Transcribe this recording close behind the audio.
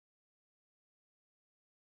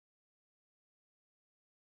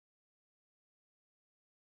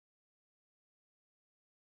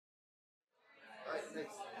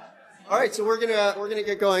All right, so we're gonna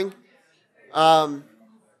get going.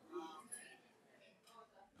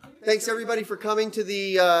 Thanks everybody for coming to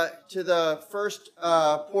the first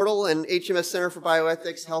Portal and HMS Center for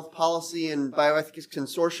Bioethics, Health Policy, and Bioethics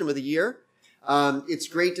Consortium of the year. It's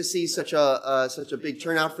great to see such a big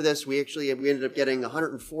turnout for this. We ended up getting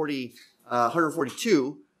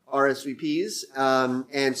 142 RSVPs,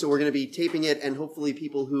 and so we're going to be taping it, and hopefully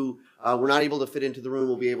people who were not able to fit into the room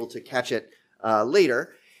will be able to catch it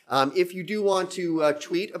later. If you do want to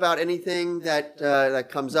tweet about anything that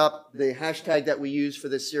comes up, the hashtag that we use for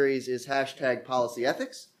this series is hashtag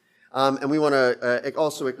 #PolicyEthics. And we want to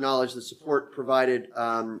also acknowledge the support provided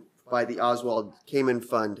by the Oswald Kamen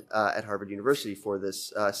Fund at Harvard University for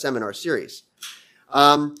this seminar series.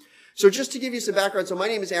 So just to give you some background, so my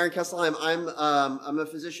name is Aaron Kesselheim. I'm a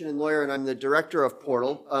physician and lawyer, and I'm the director of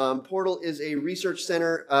Portal. Portal is a research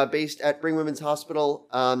center based at Brigham Women's Hospital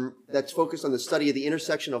that's focused on the study of the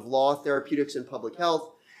intersection of law, therapeutics, and public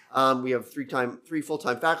health. We have three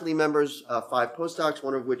full-time faculty members, 5 postdocs,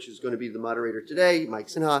 one of which is going to be the moderator today, Mike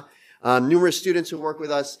Sinha, numerous students who work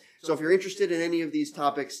with us. So if you're interested in any of these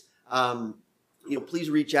topics, please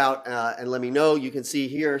reach out and let me know. You can see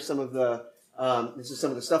here some of the this is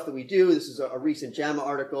some of the stuff that we do. This is a recent JAMA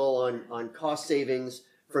article on cost savings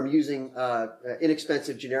from using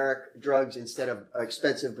inexpensive generic drugs instead of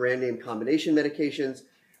expensive brand name combination medications.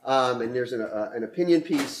 And there's an opinion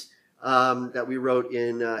piece that we wrote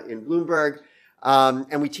in Bloomberg.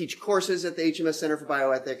 And we teach courses at the HMS Center for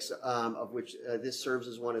Bioethics, of which this serves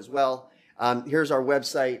as one as well. Here's our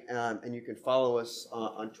website, and you can follow us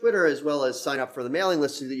on Twitter as well as sign up for the mailing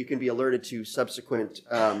list so that you can be alerted to subsequent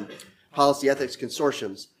policy ethics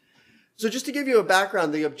consortiums. So just to give you a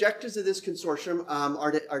background, the objectives of this consortium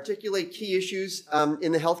are to articulate key issues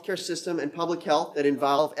in the healthcare system and public health that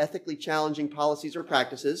involve ethically challenging policies or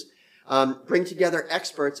practices, bring together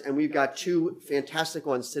experts, and we've got 2 fantastic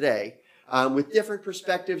ones today, with different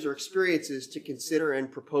perspectives or experiences to consider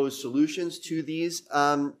and propose solutions to these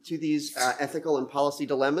ethical and policy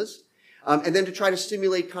dilemmas, and then to try to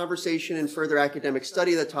stimulate conversation and further academic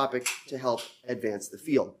study of the topic to help advance the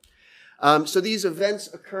field. So these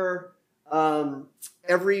events occur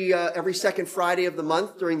every second Friday of the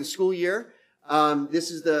month during the school year.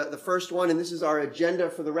 This is the first one, and this is our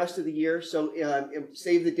agenda for the rest of the year. So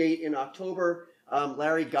save the date in October.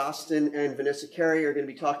 Larry Gostin and Vanessa Carey are going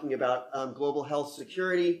to be talking about global health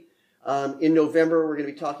security. In November, we're going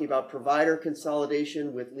to be talking about provider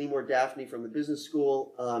consolidation with Limor Daphne from the Business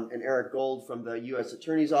School and Eric Gold from the U.S.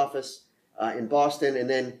 Attorney's Office in Boston. And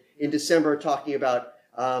then in December, talking about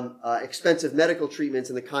expensive medical treatments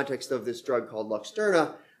in the context of this drug called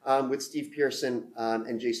Luxturna with Steve Pearson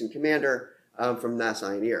and Jason Commander from Mass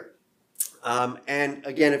Eye and Ear. And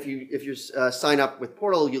again, if you sign up with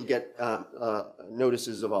Portal, you'll get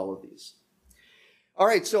notices of all of these. All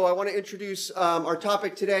right, so I want to introduce our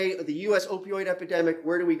topic today, the U.S. opioid epidemic.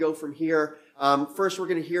 Where do we go from here? First, we're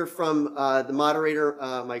going to hear from the moderator,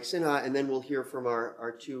 Mike Sinha, and then we'll hear from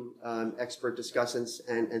our 2 expert discussants.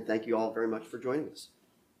 And thank you all very much for joining us.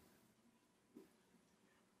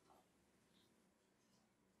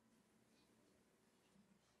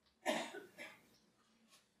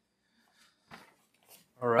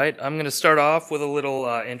 All right, I'm going to start off with a little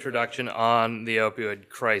introduction on the opioid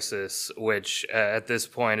crisis, which at this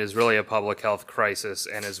point is really a public health crisis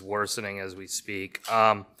and is worsening as we speak.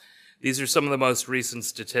 These are some of the most recent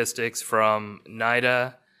statistics from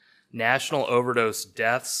NIDA. National overdose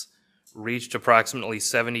deaths reached approximately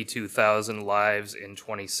 72,000 lives in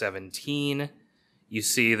 2017. You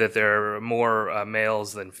see that there are more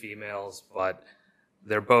males than females, but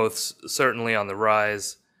they're both certainly on the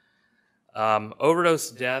rise. Overdose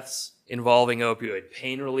deaths involving opioid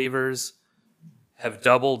pain relievers have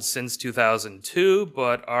doubled since 2002,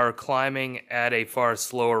 but are climbing at a far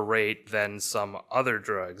slower rate than some other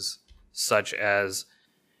drugs, such as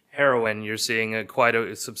heroin. You're seeing quite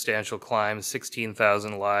a substantial climb,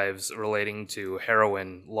 16,000 lives relating to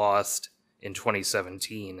heroin lost in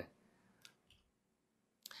 2017.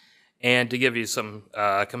 And to give you some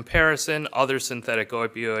comparison, other synthetic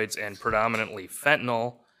opioids and predominantly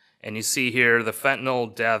fentanyl. And you see here the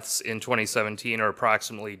fentanyl deaths in 2017 are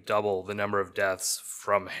approximately double the number of deaths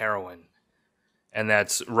from heroin. And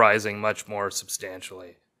that's rising much more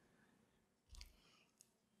substantially.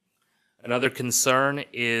 Another concern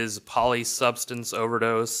is polysubstance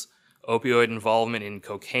overdose. Opioid involvement in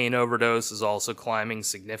cocaine overdose is also climbing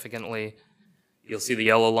significantly. You'll see the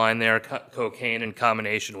yellow line there, cocaine in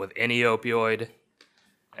combination with any opioid.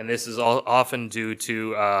 And this is often due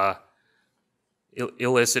to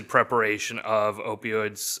illicit preparation of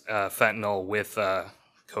opioids, fentanyl with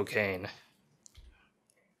cocaine.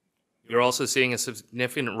 You're also seeing a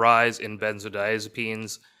significant rise in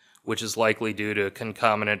benzodiazepines, which is likely due to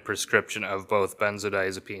concomitant prescription of both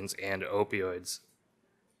benzodiazepines and opioids.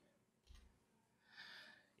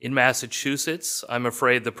 In Massachusetts, I'm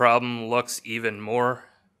afraid the problem looks even more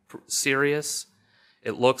serious.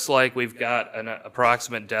 It looks like we've got an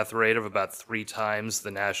approximate death rate of about 3 times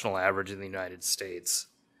the national average in the United States.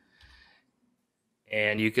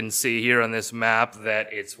 And you can see here on this map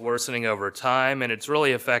that it's worsening over time, and it's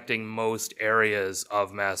really affecting most areas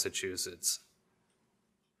of Massachusetts.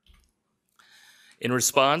 In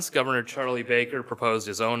response, Governor Charlie Baker proposed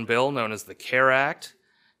his own bill known as the CARE Act.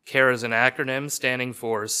 CARE is an acronym standing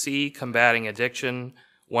for C, Combating Addiction.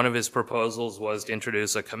 One of his proposals was to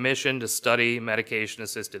introduce a commission to study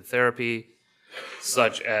medication-assisted therapy,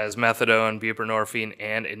 such as methadone, buprenorphine,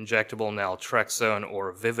 and injectable naltrexone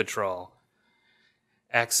or Vivitrol.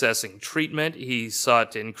 Accessing treatment, he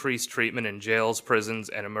sought to increase treatment in jails, prisons,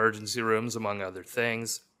 and emergency rooms, among other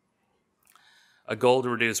things. A goal to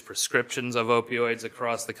reduce prescriptions of opioids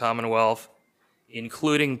across the Commonwealth,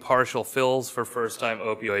 including partial fills for first-time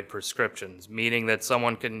opioid prescriptions, meaning that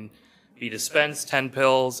someone can be dispensed 10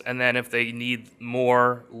 pills, and then if they need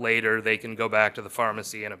more later, they can go back to the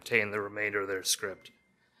pharmacy and obtain the remainder of their script.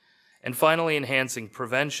 And finally, enhancing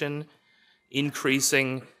prevention,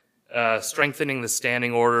 strengthening the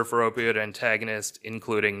standing order for opioid antagonists,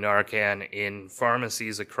 including Narcan, in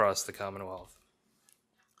pharmacies across the Commonwealth.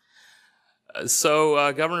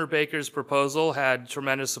 So Governor Baker's proposal had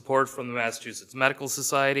tremendous support from the Massachusetts Medical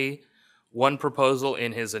Society. One proposal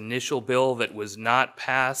in his initial bill that was not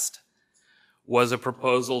passed was a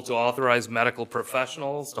proposal to authorize medical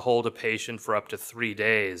professionals to hold a patient for up to 3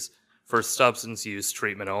 days for substance use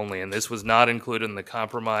treatment only, and this was not included in the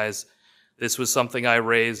compromise. This was something I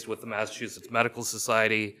raised with the Massachusetts Medical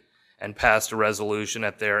Society and passed a resolution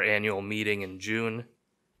at their annual meeting in June.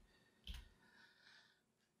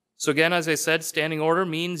 So again, as I said, standing order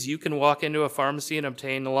means you can walk into a pharmacy and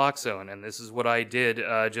obtain naloxone, and this is what I did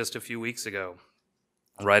just a few weeks ago,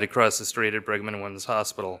 right across the street at Brigham and Women's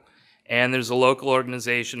Hospital. And there's a local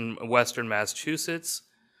organization, Western Massachusetts.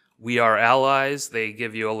 We Are Allies. They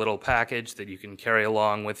give you a little package that you can carry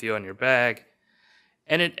along with you in your bag,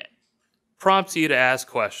 and it prompts you to ask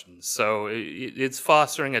questions. So it's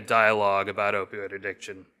fostering a dialogue about opioid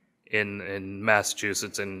addiction in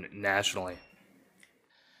Massachusetts and nationally.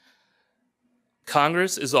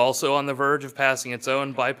 Congress is also on the verge of passing its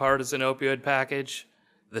own bipartisan opioid package.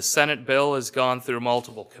 The Senate bill has gone through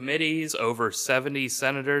multiple committees. Over 70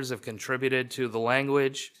 senators have contributed to the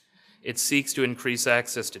language. It seeks to increase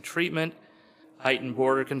access to treatment, heighten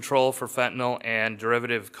border control for fentanyl and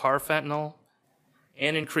derivative carfentanil,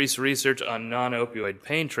 and increase research on non-opioid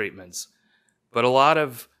pain treatments. But a lot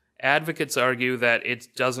of advocates argue that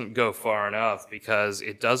it doesn't go far enough because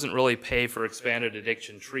it doesn't really pay for expanded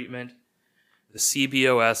addiction treatment. The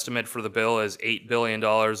CBO estimate for the bill is $8 billion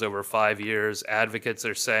over 5 years. Advocates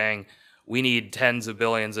are saying we need tens of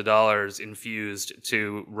billions of dollars infused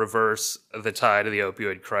to reverse the tide of the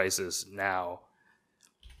opioid crisis now.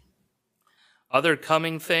 Other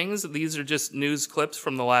coming things, these are just news clips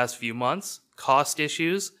from the last few months. Cost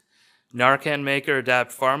issues. Narcan maker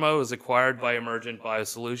Adapt Pharma was acquired by Emergent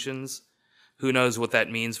Biosolutions. Who knows what that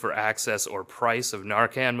means for access or price of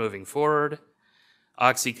Narcan moving forward.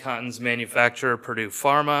 OxyContin's manufacturer, Purdue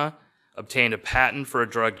Pharma, obtained a patent for a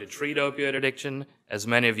drug to treat opioid addiction. As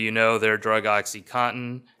many of you know, their drug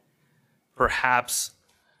OxyContin perhaps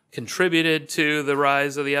contributed to the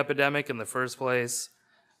rise of the epidemic in the first place.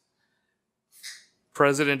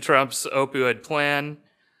 President Trump's opioid plan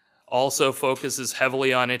also focuses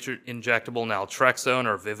heavily on injectable naltrexone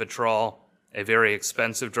or Vivitrol, a very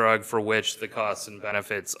expensive drug for which the costs and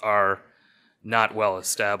benefits are not well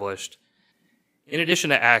established. In addition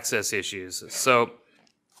to access issues. So,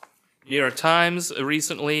 New York Times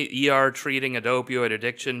recently, ER treating an opioid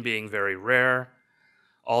addiction being very rare.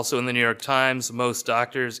 Also in the New York Times, most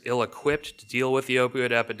doctors ill-equipped to deal with the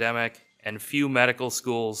opioid epidemic, and few medical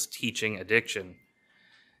schools teaching addiction.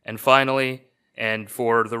 And finally, and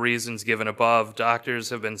for the reasons given above, doctors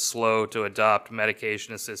have been slow to adopt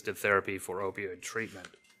medication-assisted therapy for opioid treatment.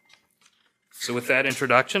 So with that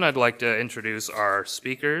introduction, I'd like to introduce our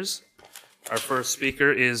speakers. Our first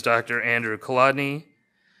speaker is Dr. Andrew Kolodny,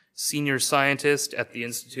 Senior Scientist at the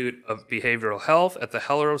Institute of Behavioral Health at the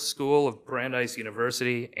Heller School of Brandeis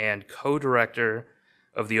University and co-director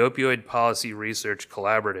of the Opioid Policy Research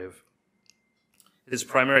Collaborative. His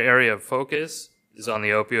primary area of focus is on the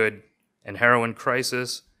opioid and heroin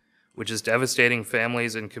crisis, which is devastating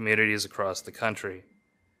families and communities across the country.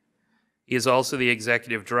 He is also the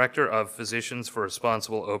Executive Director of Physicians for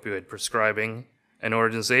Responsible Opioid Prescribing, an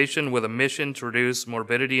organization with a mission to reduce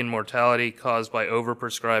morbidity and mortality caused by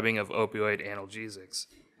overprescribing of opioid analgesics.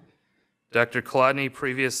 Dr. Kolodny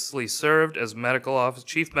previously served as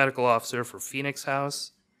Chief Medical Officer for Phoenix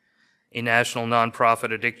House, a national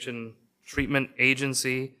nonprofit addiction treatment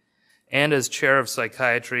agency, and as Chair of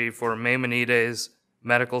Psychiatry for Maimonides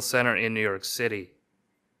Medical Center in New York City.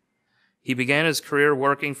 He began his career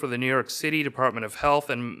working for the New York City Department of Health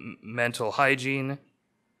and Mental Hygiene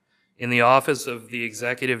in the Office of the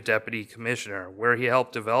Executive Deputy Commissioner, where he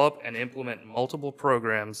helped develop and implement multiple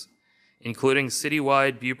programs, including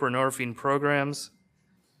citywide buprenorphine programs,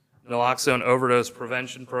 naloxone overdose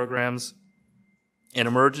prevention programs, and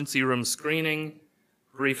emergency room screening,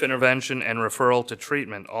 brief intervention, and referral to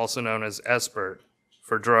treatment, also known as ESPERT,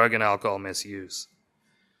 for drug and alcohol misuse.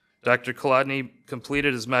 Dr. Kolodny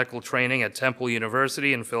completed his medical training at Temple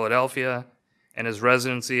University in Philadelphia and his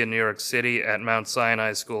residency in New York City at Mount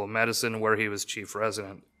Sinai School of Medicine, where he was chief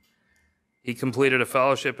resident. He completed a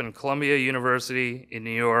fellowship in Columbia University in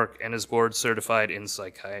New York and is board certified in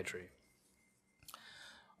psychiatry.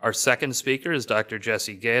 Our second speaker is Dr.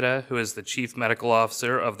 Jessie Gaeta, who is the Chief Medical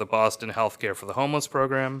Officer of the Boston Healthcare for the Homeless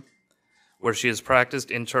program, where she has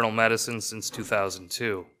practiced internal medicine since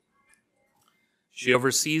 2002. She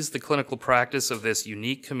oversees the clinical practice of this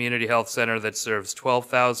unique community health center that serves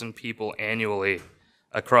 12,000 people annually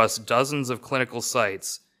across dozens of clinical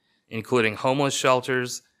sites, including homeless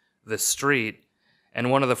shelters, the street,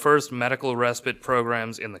 and one of the first medical respite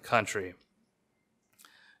programs in the country.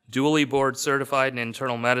 Dually board certified in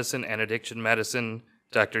internal medicine and addiction medicine,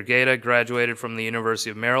 Dr. Gaeta graduated from the University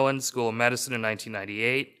of Maryland School of Medicine in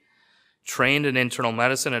 1998, trained in internal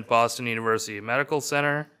medicine at Boston University Medical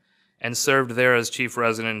Center, and served there as chief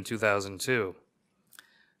resident in 2002.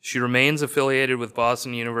 She remains affiliated with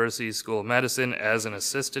Boston University School of Medicine as an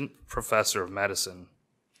assistant professor of medicine.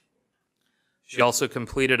 She also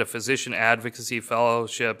completed a physician advocacy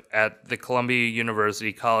fellowship at the Columbia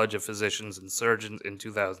University College of Physicians and Surgeons in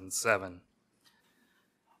 2007.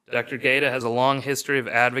 Dr. Gaeta has a long history of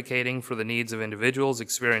advocating for the needs of individuals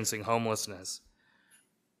experiencing homelessness.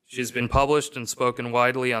 She has been published and spoken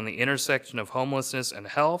widely on the intersection of homelessness and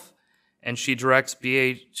health, and she directs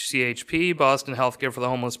BHCHP, Boston Healthcare for the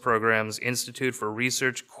Homeless Program's Institute for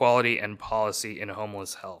Research, Quality, and Policy in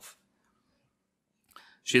Homeless Health.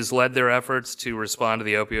 She has led their efforts to respond to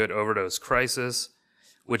the opioid overdose crisis,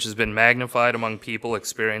 which has been magnified among people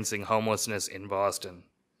experiencing homelessness in Boston.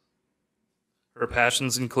 Her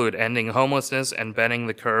passions include ending homelessness and bending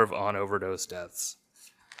the curve on overdose deaths.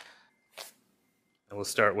 And we'll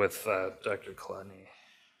start with Dr. Kolodny.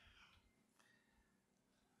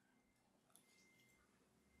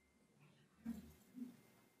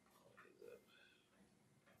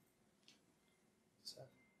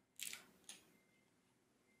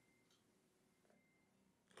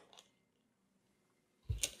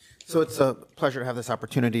 So it's a pleasure to have this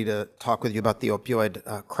opportunity to talk with you about the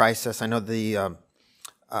opioid crisis. I know the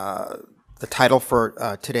title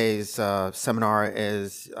for today's seminar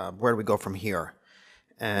is "Where do we go from here?"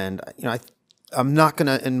 And I'm not going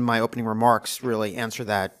to, in my opening remarks, really answer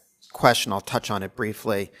that question. I'll touch on it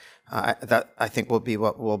briefly. That I think will be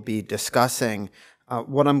what we'll be discussing.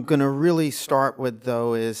 What I'm going to really start with,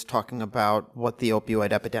 though, is talking about what the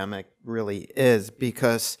opioid epidemic really is,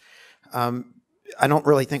 because I don't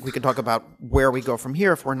really think we can talk about where we go from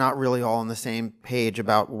here if we're not really all on the same page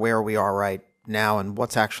about where we are right now and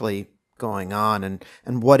what's actually going on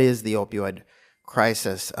and what is the opioid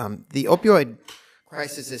crisis. The opioid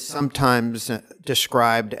crisis is sometimes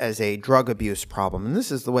described as a drug abuse problem, and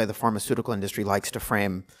this is the way the pharmaceutical industry likes to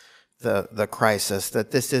frame the crisis,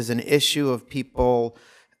 that this is an issue of people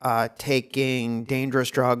taking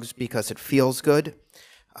dangerous drugs because it feels good,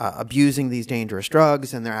 abusing these dangerous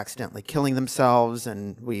drugs, and they're accidentally killing themselves,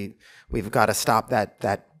 and we've got to stop that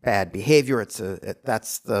bad behavior.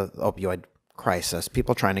 That's the opioid crisis.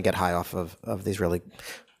 People trying to get high off of these really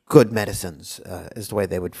good medicines is the way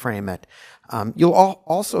they would frame it. You'll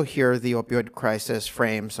also hear the opioid crisis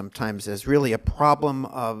framed sometimes as really a problem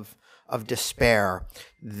of despair,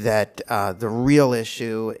 that the real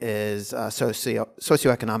issue is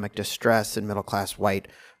socioeconomic distress in middle-class white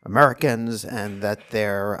Americans, and that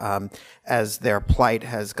as their plight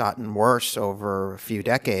has gotten worse over a few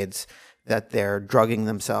decades, that they're drugging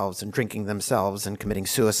themselves and drinking themselves and committing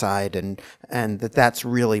suicide, and that's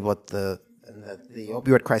really what the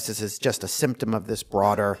opioid crisis is, just a symptom of this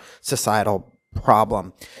broader societal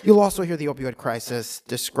problem. You'll also hear the opioid crisis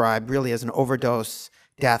described really as an overdose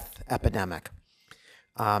death epidemic,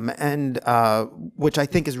 and which I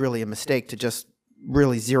think is really a mistake to just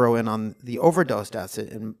really zero in on the overdose deaths.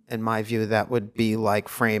 In my view, that would be like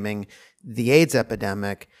framing the AIDS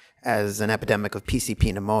epidemic as an epidemic of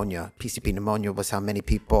PCP pneumonia. PCP pneumonia was how many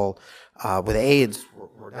people with AIDS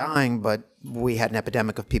were dying, but we had an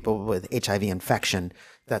epidemic of people with HIV infection.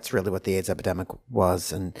 That's really what the AIDS epidemic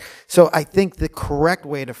was. And so I think the correct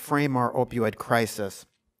way to frame our opioid crisis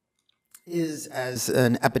is as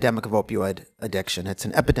an epidemic of opioid addiction. It's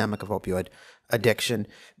an epidemic of opioid addiction,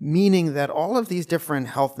 meaning that all of these different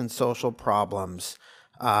health and social problems,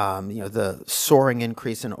 the soaring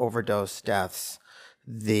increase in overdose deaths,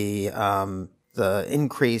 the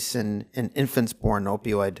increase in infants born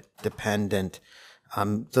opioid dependent,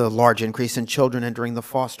 the large increase in children entering the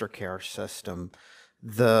foster care system,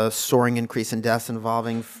 the soaring increase in deaths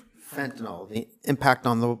involving fentanyl, the impact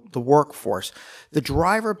on the workforce. The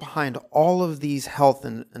driver behind all of these health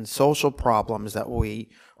and social problems that we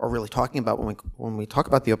are really talking about when we talk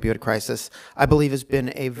about the opioid crisis, I believe has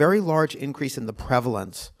been a very large increase in the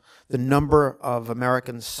prevalence, the number of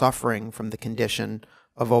Americans suffering from the condition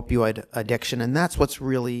of opioid addiction, and that's what's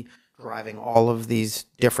really driving all of these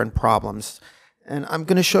different problems. And I'm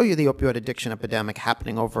going to show you the opioid addiction epidemic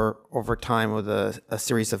happening over time with a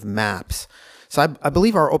series of maps. So I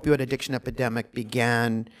believe our opioid addiction epidemic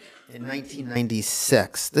began in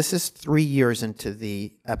 1996. This is 3 years into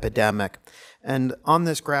the epidemic. And on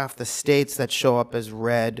this graph, the states that show up as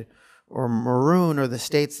red or maroon are the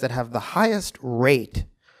states that have the highest rate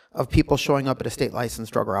of people showing up at a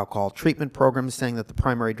state-licensed drug or alcohol treatment program saying that the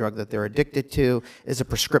primary drug that they're addicted to is a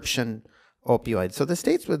prescription opioid. So the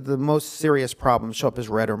states with the most serious problems show up as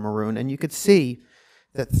red or maroon, and you could see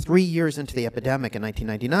that 3 years into the epidemic in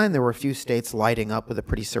 1999, there were a few states lighting up with a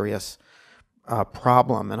pretty serious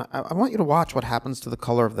problem. And I want you to watch what happens to the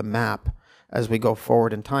color of the map as we go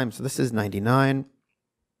forward in time. So this is 99,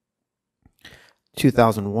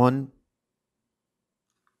 2001,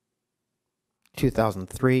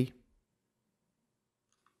 2003,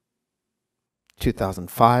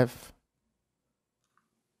 2005,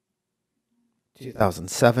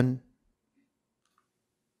 2007,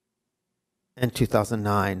 and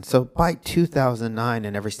 2009. So by 2009,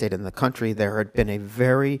 in every state in the country, there had been a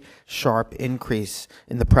very sharp increase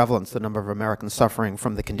in the prevalence, the number of Americans suffering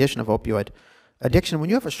from the condition of opioid addiction. When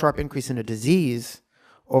you have a sharp increase in a disease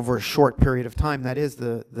over a short period of time, that is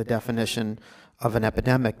the definition of an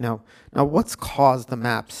epidemic. Now what's caused the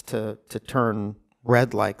maps to turn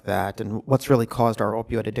red like that, and what's really caused our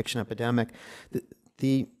opioid addiction epidemic?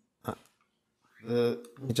 Let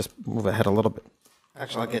me just move ahead a little bit.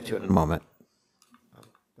 Actually, I'll get to it in a moment.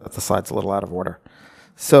 The slide's a little out of order.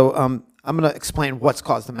 So I'm going to explain what's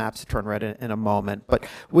caused the maps to turn red in a moment. But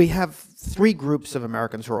we have three groups of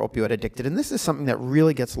Americans who are opioid addicted, and this is something that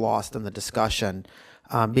really gets lost in the discussion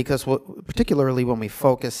because particularly when we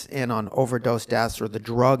focus in on overdose deaths or the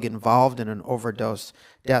drug involved in an overdose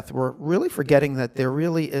death, we're really forgetting that there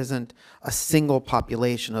really isn't a single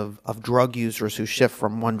population of drug users who shift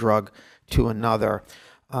from one drug to another.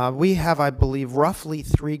 We have, I believe, roughly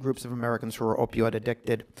three groups of Americans who are opioid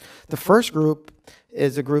addicted. The first group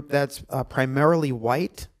is a group that's primarily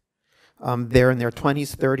white. They're in their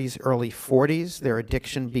 20s, 30s, early 40s. Their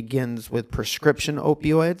addiction begins with prescription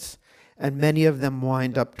opioids, and many of them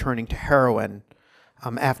wind up turning to heroin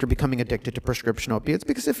after becoming addicted to prescription opiates.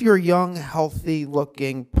 Because if you're a young,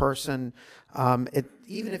 healthy-looking person,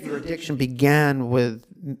 even if your addiction began with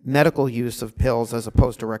medical use of pills as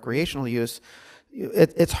opposed to recreational use,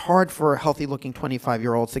 it's hard for healthy-looking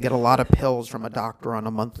 25-year-olds to get a lot of pills from a doctor on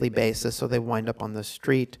a monthly basis, so they wind up on the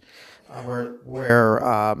street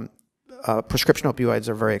where prescription opioids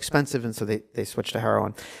are very expensive, and so they switch to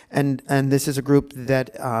heroin. And this is a group that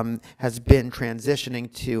has been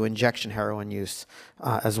transitioning to injection heroin use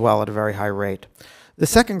as well at a very high rate. The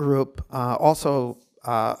second group, also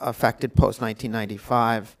affected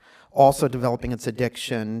post-1995, also developing its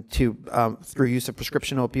addiction to through use of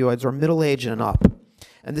prescription opioids, or middle age and up.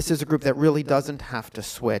 And this is a group that really doesn't have to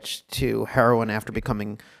switch to heroin after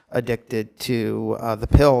becoming addicted to the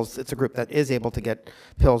pills. It's a group that is able to get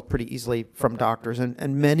pills pretty easily from doctors.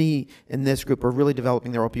 And many in this group are really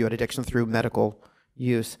developing their opioid addiction through medical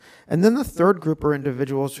use. And then the third group are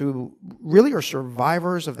individuals who really are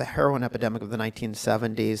survivors of the heroin epidemic of the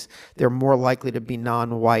 1970s. They're more likely to be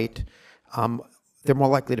non-white. They're more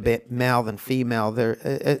likely to be male than female.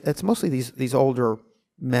 It's mostly these older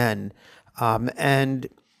men. And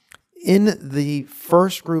in the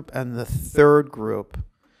first group and the third group,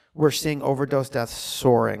 we're seeing overdose deaths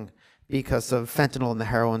soaring because of fentanyl in the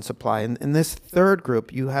heroin supply. In this third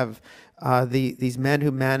group, you have these men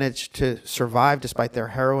who manage to survive despite their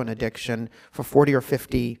heroin addiction for 40 or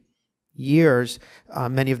 50 years.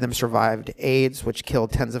 Many of them survived AIDS, which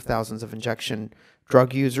killed tens of thousands of injection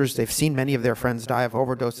drug users. They've seen many of their friends die of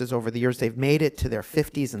overdoses over the years. They've made it to their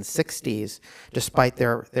 50s and 60s despite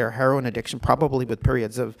their heroin addiction, probably with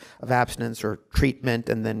periods of abstinence or treatment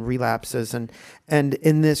and then relapses. And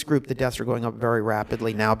in this group, the deaths are going up very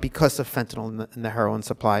rapidly now because of fentanyl in the heroin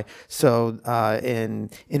supply. So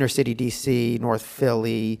in inner city DC, North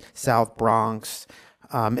Philly, South Bronx,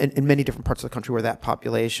 in many different parts of the country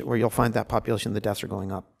where you'll find that population, the deaths are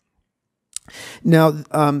going up. Now,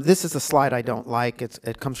 this is a slide I don't like.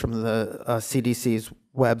 It comes from the CDC's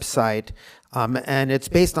website, and it's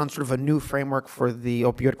based on sort of a new framework for the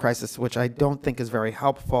opioid crisis, which I don't think is very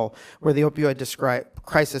helpful, where the opioid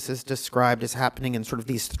crisis is described as happening in sort of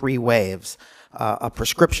these three waves, a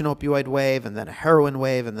prescription opioid wave, and then a heroin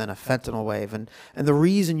wave, and then a fentanyl wave. And the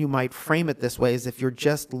reason you might frame it this way is if you're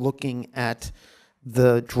just looking at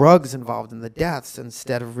the drugs involved in the deaths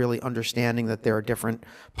instead of really understanding that there are different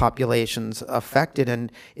populations affected.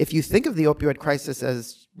 And if you think of the opioid crisis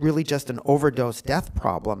as really just an overdose death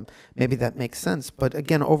problem, maybe that makes sense. But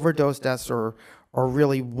again, overdose deaths are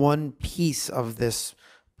really one piece of this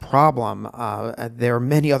problem. There are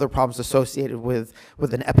many other problems associated with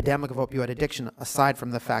an epidemic of opioid addiction, aside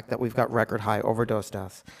from the fact that we've got record high overdose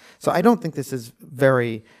deaths. So I don't think this is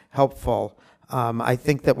very helpful. I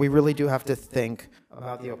think that we really do have to think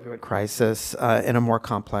about the opioid crisis in a more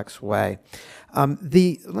complex way. Let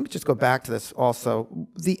me just go back to this also.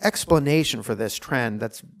 The explanation for this trend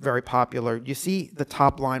that's very popular, you see the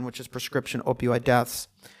top line, which is prescription opioid deaths.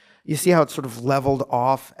 You see how it's sort of leveled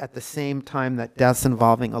off at the same time that deaths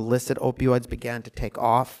involving illicit opioids began to take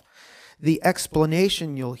off. The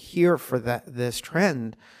explanation you'll hear for this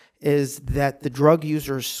trend is that the drug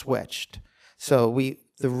users switched. So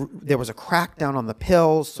there was a crackdown on the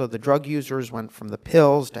pills, so the drug users went from the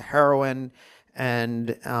pills to heroin, and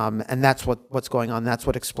that's what's going on. That's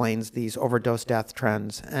what explains these overdose death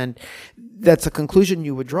trends. And that's a conclusion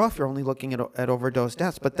you would draw if you're only looking at overdose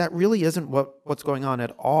deaths, but that really isn't what's going on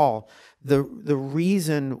at all. The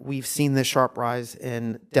reason we've seen this sharp rise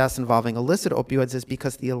in deaths involving illicit opioids is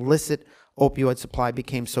because the illicit opioid supply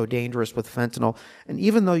became so dangerous with fentanyl. And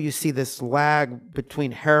even though you see this lag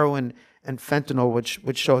between heroin and fentanyl,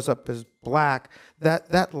 which shows up as black,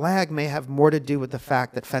 that lag may have more to do with the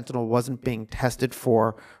fact that fentanyl wasn't being tested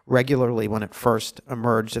for regularly when it first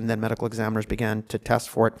emerged, and then medical examiners began to test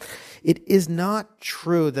for it. It is not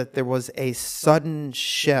true that there was a sudden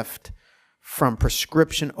shift from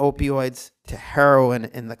prescription opioids to heroin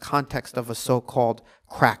in the context of a so-called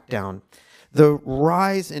crackdown. The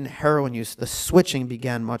rise in heroin use, the switching,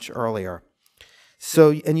 began much earlier.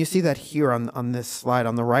 So, and you see that here on this slide.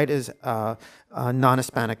 On the right is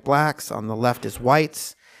non-Hispanic blacks. On the left is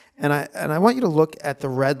whites. And I want you to look at the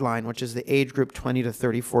red line, which is the age group 20 to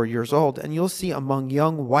 34 years old. And you'll see among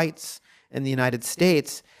young whites in the United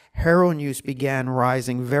States, heroin use began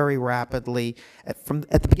rising very rapidly at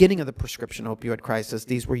the beginning of the prescription opioid crisis.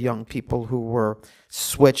 These were young people who were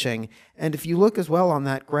switching. And if you look as well on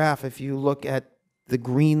that graph, if you look at the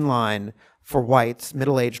green line for whites,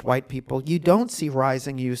 middle-aged white people, you don't see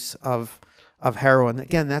rising use of heroin.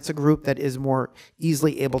 Again, that's a group that is more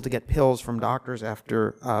easily able to get pills from doctors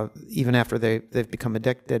even after they've become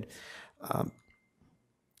addicted.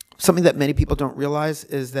 Something that many people don't realize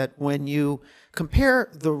is that when you compare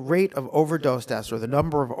the rate of overdose deaths or the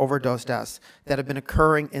number of overdose deaths that have been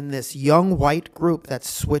occurring in this young white group that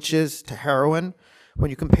switches to heroin, when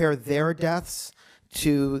you compare their deaths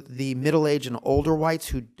to the middle-aged and older whites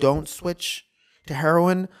who don't switch to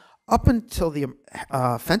heroin, up until the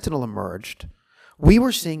fentanyl emerged, we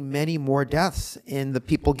were seeing many more deaths in the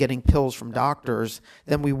people getting pills from doctors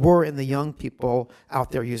than we were in the young people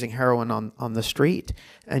out there using heroin on the street.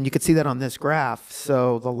 And you can see that on this graph.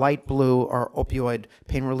 So the light blue are opioid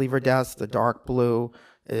pain reliever deaths. The dark blue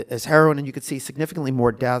is heroin. And you can see significantly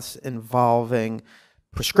more deaths involving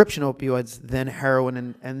prescription opioids than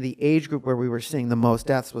heroin, and the age group where we were seeing the most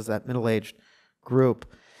deaths was that middle-aged group.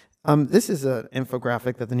 This is an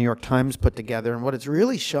infographic that the New York Times put together, and what it's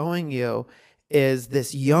really showing you is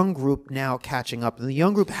this young group now catching up. And the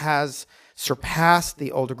young group has surpassed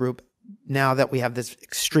the older group now that we have this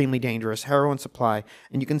extremely dangerous heroin supply.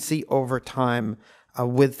 And you can see over time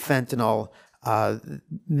with fentanyl,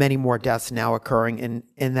 many more deaths now occurring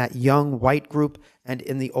in that young white group and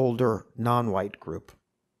in the older non-white group.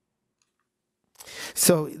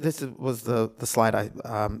 So this was the slide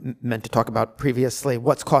I meant to talk about previously.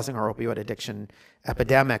 What's causing our opioid addiction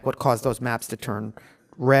epidemic? What caused those maps to turn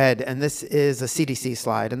red? And this is a CDC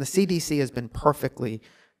slide. And the CDC has been perfectly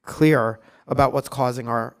clear about what's causing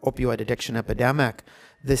our opioid addiction epidemic.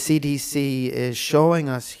 the CDC is showing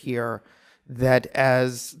us here that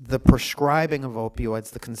as the prescribing of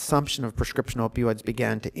opioids, the consumption of prescription opioids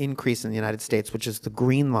began to increase in the United States, which is the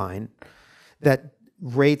green line, that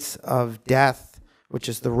rates of death, which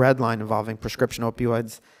is the red line involving prescription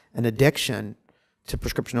opioids and addiction to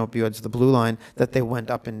prescription opioids, the blue line, that they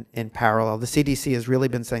went up in parallel. The CDC has really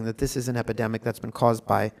been saying that this is an epidemic that's been caused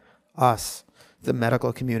by us, the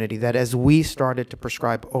medical community, that as we started to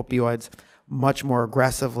prescribe opioids much more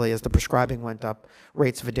aggressively, as the prescribing went up,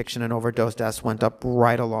 rates of addiction and overdose deaths went up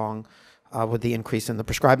right along with the increase in the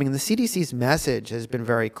prescribing. And the CDC's message has been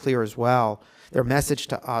very clear as well. Their message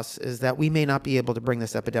to us is that we may not be able to bring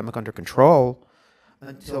this epidemic under control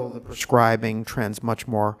until the prescribing trends much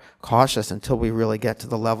more cautious, until we really get to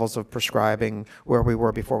the levels of prescribing where we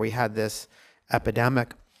were before we had this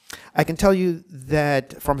epidemic. I can tell you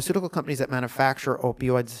that pharmaceutical companies that manufacture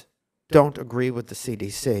opioids don't agree with the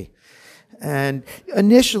CDC. And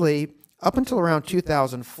initially, up until around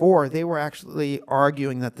 2004, they were actually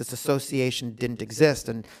arguing that this association didn't exist.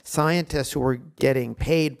 And scientists who were getting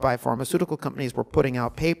paid by pharmaceutical companies were putting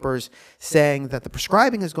out papers saying that the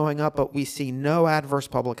prescribing is going up, but we see no adverse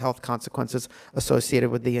public health consequences associated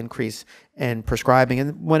with the increase in prescribing.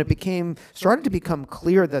 And when it started to become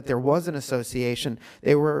clear that there was an association,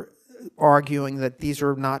 they were arguing that these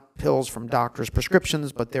are not pills from doctors'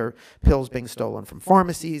 prescriptions, but they're pills being stolen from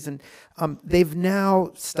pharmacies. And they've now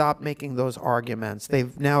stopped making those arguments.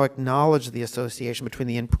 They've now acknowledged the association between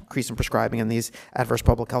the increase in prescribing and these adverse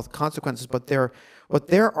public health consequences. But what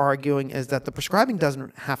they're arguing is that the prescribing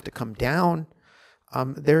doesn't have to come down.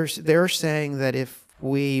 They're saying that if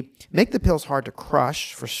we make the pills hard to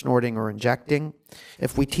crush for snorting or injecting,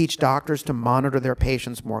 if we teach doctors to monitor their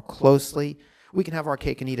patients more closely, we can have our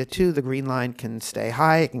cake and eat it too. The green line can stay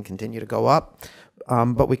high, it can continue to go up,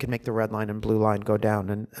 but we can make the red line and blue line go down.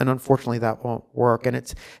 And unfortunately, that won't work. And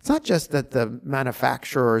it's not just that the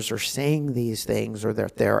manufacturers are saying these things or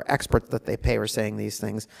that their experts that they pay are saying these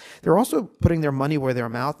things. They're also putting their money where their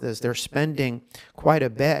mouth is. They're spending quite a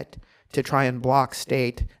bit to try and block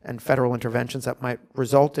state and federal interventions that might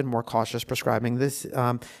result in more cautious prescribing. This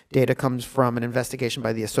data comes from an investigation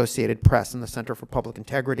by the Associated Press and the Center for Public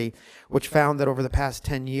Integrity, which found that over the past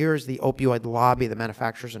 10 years, the opioid lobby, the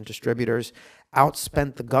manufacturers and distributors,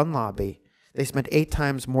 outspent the gun lobby. They spent 8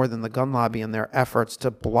 times more than the gun lobby in their efforts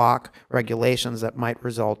to block regulations that might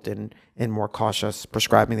result in more cautious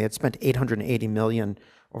prescribing. They had spent $880 million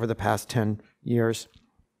over the past 10 years.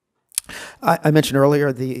 I mentioned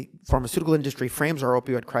earlier the pharmaceutical industry frames our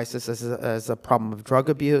opioid crisis as a problem of drug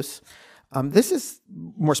abuse. This is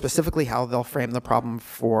more specifically how they'll frame the problem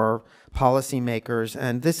for policymakers.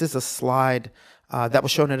 And this is a slide that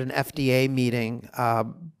was shown at an FDA meeting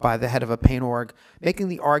by the head of a pain org, making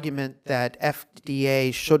the argument that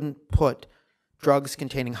FDA shouldn't put drugs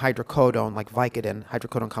containing hydrocodone, like Vicodin,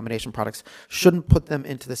 hydrocodone combination products, shouldn't put them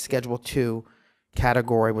into the Schedule II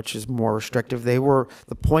category, which is more restrictive. The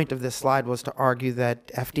point of this slide was to argue that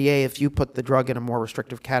FDA, if you put the drug in a more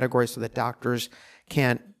restrictive category so that doctors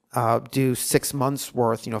can't do 6 months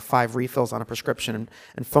worth, 5 refills on a prescription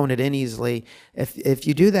and phone it in easily, if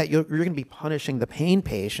you do that, you're going to be punishing the pain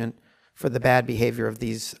patient for the bad behavior of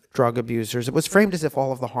these drug abusers. It was framed as if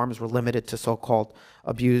all of the harms were limited to so-called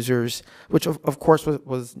abusers, which of course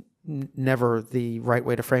was never the right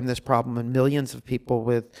way to frame this problem. And millions of people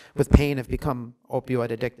with pain have become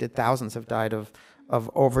opioid addicted. Thousands have died of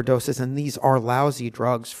overdoses, and these are lousy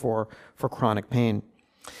drugs for chronic pain.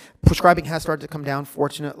 Prescribing has started to come down,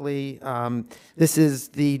 fortunately. This is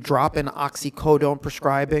the drop in oxycodone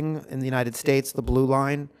prescribing in the United States, the blue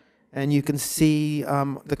line. And you can see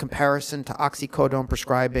the comparison to oxycodone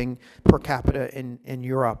prescribing per capita in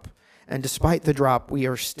Europe. And despite the drop, we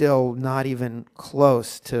are still not even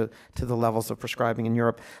close to the levels of prescribing in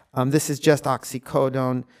Europe. This is just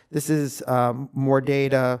oxycodone. This is more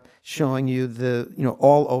data showing you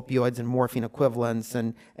all opioids and morphine equivalents,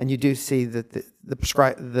 and you do see that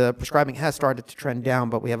the prescribing has started to trend down,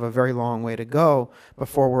 but we have a very long way to go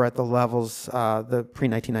before we're at the levels, the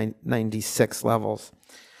pre-1996 levels.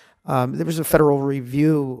 There was a federal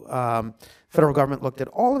review. Federal government looked at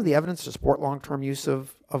all of the evidence to support long-term use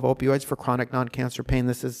of opioids for chronic non-cancer pain.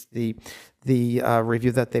 This is the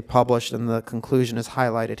review that they published, and the conclusion is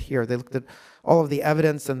highlighted here. They looked at all of the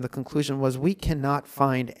evidence, and the conclusion was we cannot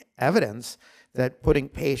find evidence that putting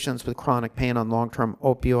patients with chronic pain on long-term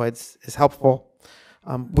opioids is helpful.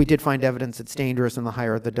 We did find evidence it's dangerous, and the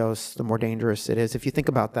higher the dose, the more dangerous it is. If you think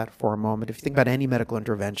about that for a moment, if you think about any medical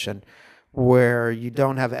intervention where you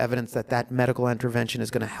don't have evidence that that medical intervention is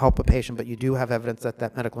going to help a patient, but you do have evidence that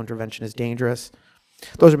that medical intervention is dangerous,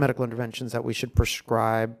 those are medical interventions that we should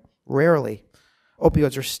prescribe rarely.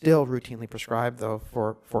 Opioids are still routinely prescribed, though,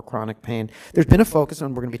 for chronic pain. There's been a focus,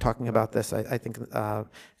 and we're going to be talking about this, I think,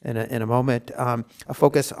 in a moment, a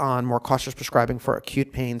focus on more cautious prescribing for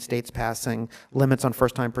acute pain, states passing limits on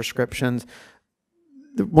first-time prescriptions.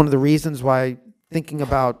 One of the reasons why thinking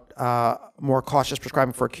about more cautious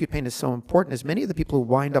prescribing for acute pain is so important is many of the people who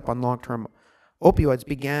wind up on long-term opioids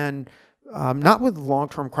began not with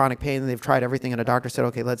long-term chronic pain, and they've tried everything, and a doctor said,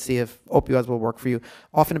 okay, let's see if opioids will work for you.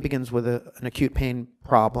 Often it begins with an acute pain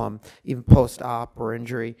problem, even post-op or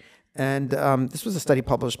injury. And this was a study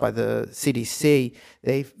published by the CDC.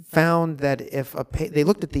 They found that if they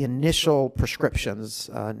looked at the initial prescriptions,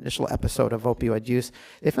 initial episode of opioid use,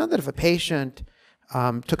 they found that if a patient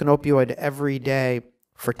took an opioid every day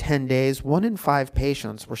for 10 days, 1 in 5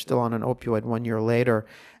 patients were still on an opioid 1 year later.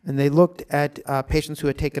 And they looked at patients who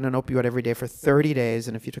had taken an opioid every day for 30 days,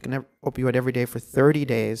 and if you took an opioid every day for 30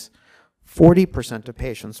 days, 40% of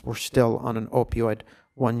patients were still on an opioid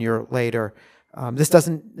 1 year later. This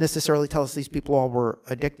doesn't necessarily tell us these people all were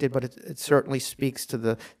addicted, but it certainly speaks to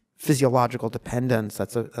the physiological dependence.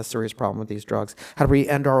 That's a serious problem with these drugs. How do we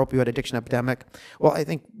end our opioid addiction epidemic? Well, I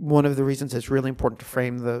think one of the reasons it's really important to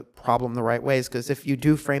frame the problem the right way is because if you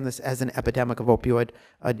do frame this as an epidemic of opioid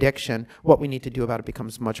addiction, what we need to do about it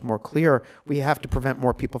becomes much more clear. We have to prevent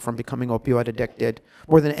more people from becoming opioid addicted.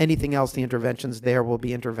 More than anything else, the interventions there will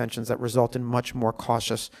be interventions that result in much more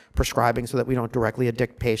cautious prescribing so that we don't directly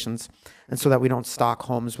addict patients and so that we don't stock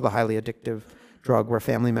homes with a highly addictive drug where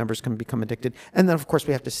family members can become addicted. And then, of course,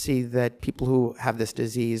 we have to see that people who have this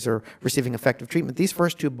disease are receiving effective treatment. These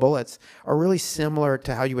first 2 bullets are really similar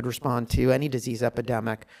to how you would respond to any disease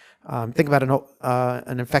epidemic. Think about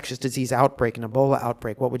an infectious disease outbreak, an Ebola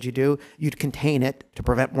outbreak. What would you do? You'd contain it to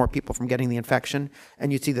prevent more people from getting the infection,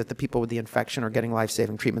 and you'd see that the people with the infection are getting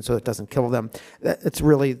life-saving treatment so it doesn't kill them. It's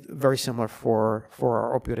really very similar for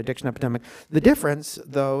our opioid addiction epidemic. The difference,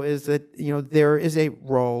 though, is that there is a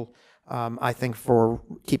role I think, for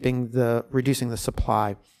reducing the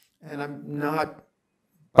supply. And I'm not,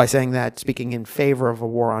 by saying that, speaking in favor of a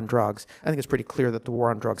war on drugs. I think it's pretty clear that the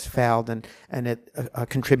war on drugs failed and it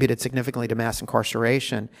contributed significantly to mass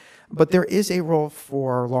incarceration. But there is a role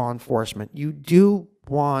for law enforcement. You do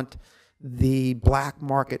want the black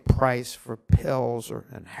market price for pills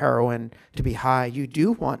and heroin to be high. You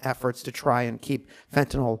do want efforts to try and keep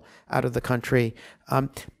fentanyl out of the country.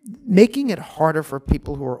 Making it harder for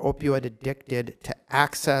people who are opioid addicted to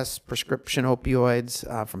access prescription opioids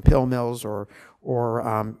from pill mills or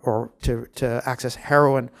to access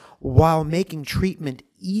heroin while making treatment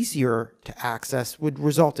easier to access would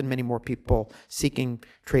result in many more people seeking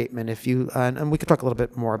treatment. And we could talk a little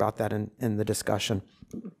bit more about that in the discussion.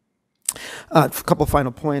 A couple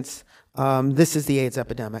final points. This is the AIDS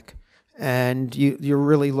epidemic, and you're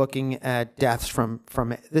really looking at deaths from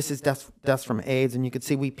deaths from AIDS, and you can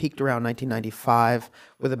see we peaked around 1995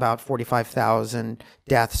 with about 45,000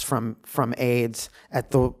 deaths from AIDS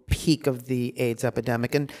at the peak of the AIDS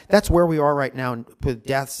epidemic, and that's where we are right now with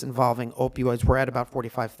deaths involving opioids. We're at about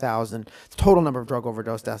 45,000. The total number of drug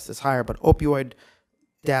overdose deaths is higher, but opioid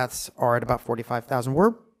deaths are at about 45,000.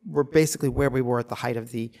 We're basically where we were at the height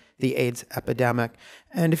of the AIDS epidemic.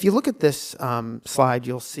 And if you look at this slide,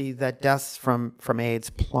 you'll see that deaths from AIDS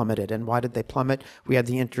plummeted. And why did they plummet? We had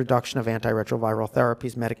the introduction of antiretroviral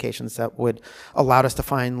therapies, medications that would allow us to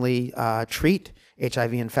finally treat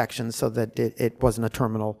HIV infections so that it wasn't a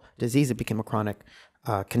terminal disease. It became a chronic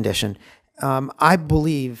condition. I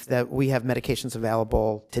believe that we have medications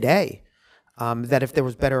available today that if there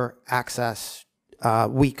was better access,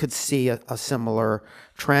 we could see a similar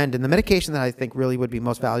trend. And the medication that I think really would be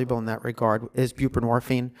most valuable in that regard is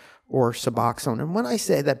buprenorphine or Suboxone. And when I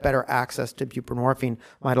say that better access to buprenorphine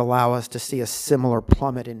might allow us to see a similar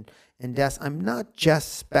plummet in deaths, I'm not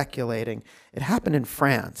just speculating. It happened in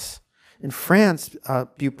France. In France,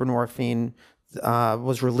 buprenorphine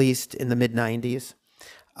was released in the mid-90s.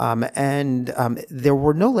 There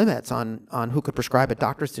were no limits on who could prescribe it.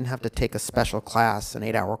 Doctors didn't have to take a special class, an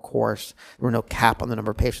 8-hour course. There were no cap on the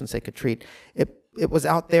number of patients they could treat. It was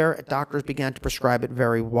out there. Doctors began to prescribe it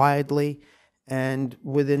very widely. And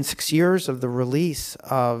within 6 years of the release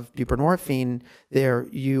of buprenorphine,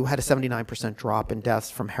 you had a 79% drop in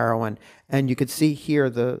deaths from heroin. And you could see here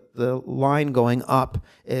the line going up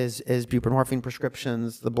is buprenorphine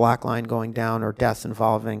prescriptions. The black line going down are deaths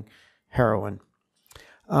involving heroin.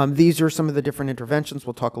 These are some of the different interventions.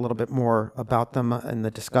 We'll talk a little bit more about them in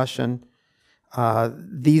the discussion.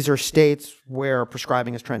 These are states where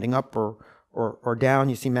prescribing is trending up or down.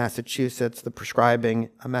 You see Massachusetts, the prescribing,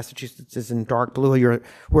 Massachusetts is in dark blue.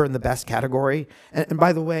 We're in the best category. And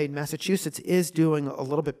by the way, Massachusetts is doing a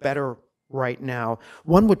little bit better right now,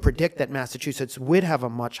 one would predict that Massachusetts would have a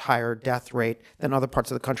much higher death rate than other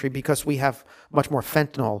parts of the country because we have much more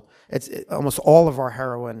fentanyl. Almost all of our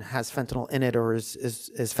heroin has fentanyl in it, or is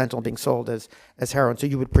fentanyl being sold as heroin. So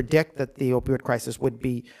you would predict that the opioid crisis would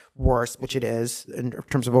be worse, which it is in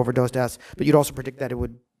terms of overdose deaths, but you'd also predict that it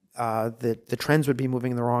would the trends would be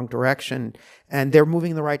moving in the wrong direction, and they're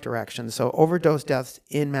moving in the right direction. So overdose deaths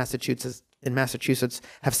in Massachusetts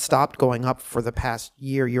have stopped going up for the past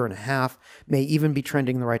year and a half, may even be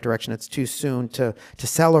trending in the right direction. It's too soon to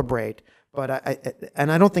celebrate, but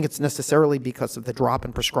I don't think it's necessarily because of the drop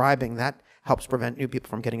in prescribing. That helps prevent new people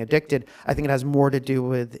from getting addicted. I think it has more to do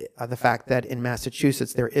with the fact that in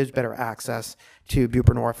Massachusetts there is better access to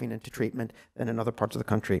buprenorphine and to treatment than in other parts of the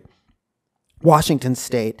country. Washington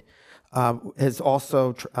State has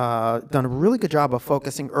also done a really good job of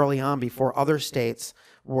focusing early on before other states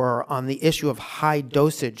were on the issue of high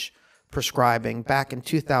dosage prescribing. Back in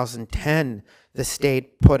 2010, the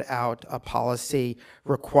state put out a policy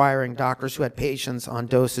requiring doctors who had patients on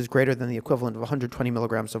doses greater than the equivalent of 120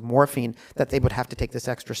 milligrams of morphine that they would have to take this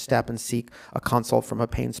extra step and seek a consult from a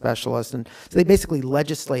pain specialist. And so they basically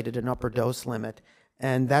legislated an upper dose limit.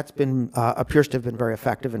 And that's been appears to have been very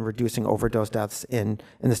effective in reducing overdose deaths in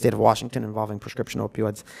the state of Washington involving prescription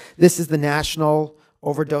opioids. This is the national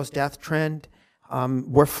overdose death trend.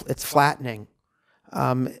 It's flattening.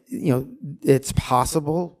 It's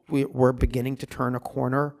possible we're beginning to turn a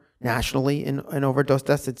corner nationally in overdose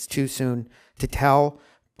deaths. It's too soon to tell,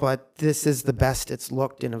 but this is the best it's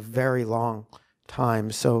looked in a very long time.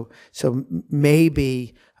 So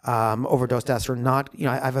maybe overdose deaths are not,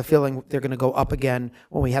 I have a feeling they're going to go up again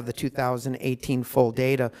when we have the 2018 full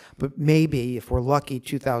data, but maybe if we're lucky,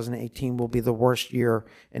 2018 will be the worst year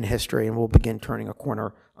in history and we'll begin turning a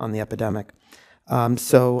corner on the epidemic.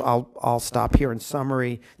 So I'll stop here. In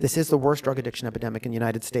summary, this is the worst drug addiction epidemic in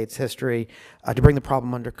United States history. To bring the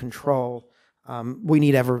problem under control, we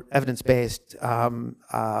need evidence-based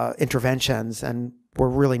interventions, and we're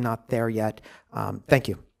really not there yet. Thank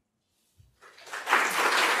you.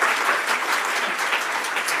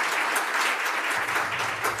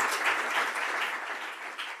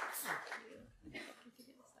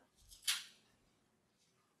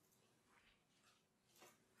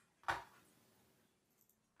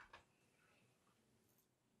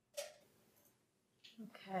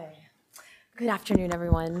 Okay. Good afternoon,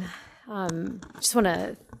 everyone. Just want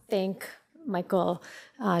to thank Michael,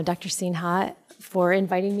 Dr. Sinha, for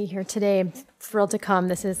inviting me here today. I'm thrilled to come.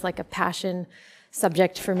 This is like a passion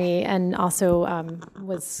subject for me, and also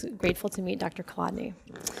was grateful to meet Dr. Kolodny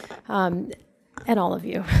and all of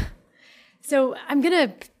you. So I'm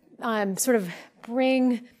going to sort of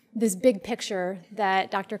bring this big picture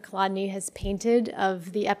that Dr. Kolodny has painted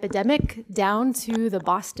of the epidemic down to the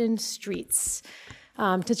Boston streets,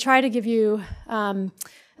 to try to give you a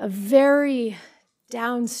very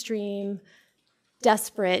downstream,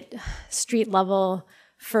 desperate, street-level,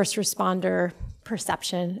 first responder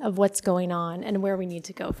perception of what's going on and where we need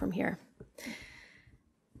to go from here.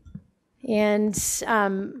 And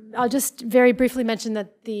I'll just very briefly mention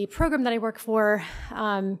that the program that I work for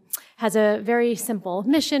has a very simple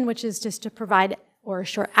mission, which is just to provide or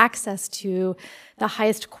assure access to the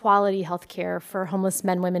highest quality health care for homeless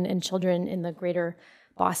men, women, and children in the greater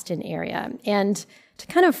Boston area. And to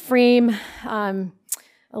kind of frame a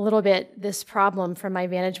little bit this problem from my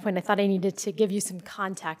vantage point, I thought I needed to give you some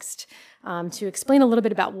context to explain a little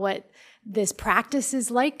bit about what this practice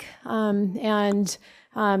is like, and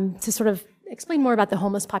to sort of explain more about the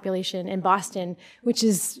homeless population in Boston, which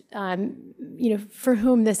is, for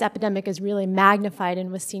whom this epidemic is really magnified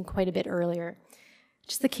and was seen quite a bit earlier.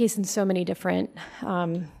 Just the case in so many different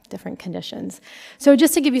conditions. So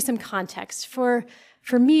just to give you some context, for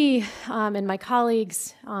me and my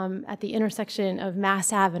colleagues at the intersection of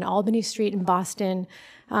Mass Ave and Albany Street in Boston,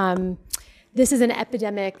 this is an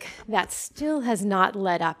epidemic that still has not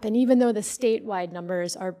let up. And even though the statewide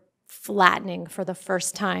numbers are flattening for the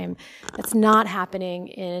first time, that's not happening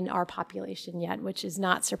in our population yet, which is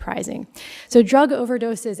not surprising. So drug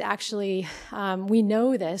overdoses actually, we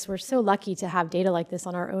know this, we're so lucky to have data like this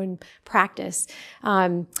on our own practice.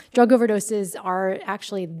 Drug overdoses are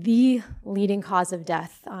actually the leading cause of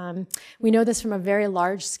death. We know this from a very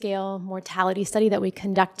large scale mortality study that we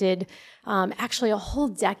conducted actually a whole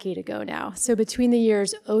decade ago now. So between the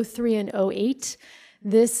years 2003 and 2008,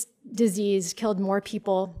 this disease killed more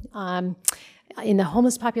people in the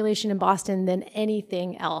homeless population in Boston than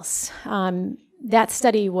anything else. That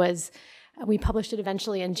study we published it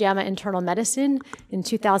eventually in JAMA Internal Medicine in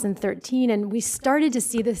 2013, and we started to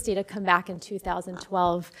see this data come back in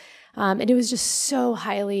 2012. And it was just so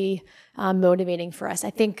highly motivating for us. I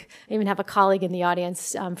think I even have a colleague in the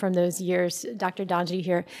audience from those years, Dr. Donji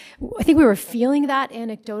here. I think we were feeling that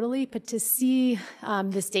anecdotally, but to see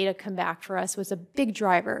this data come back for us was a big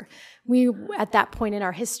driver. We, at that point in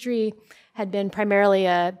our history, had been primarily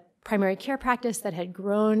a primary care practice that had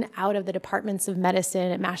grown out of the departments of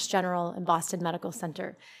medicine at Mass General and Boston Medical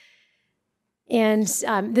Center. And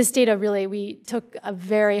this data really, we took a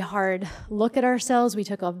very hard look at ourselves. We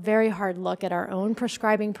took a very hard look at our own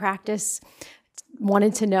prescribing practice,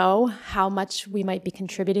 wanted to know how much we might be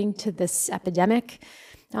contributing to this epidemic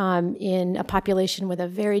in a population with a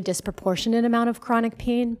very disproportionate amount of chronic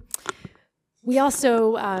pain. We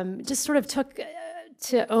also just sort of took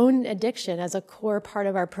to own addiction as a core part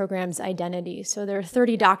of our program's identity. So there are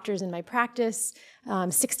 30 doctors in my practice.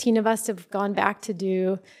 16 of us have gone back to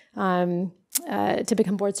do to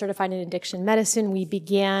become board certified in addiction medicine. We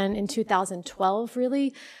began in 2012,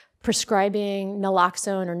 really, prescribing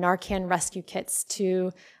naloxone or Narcan rescue kits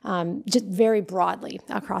to just very broadly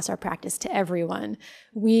across our practice to everyone.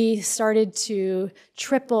 We started to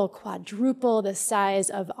triple, quadruple the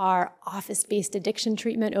size of our office-based addiction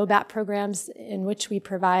treatment, OBAT programs, in which we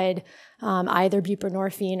provide either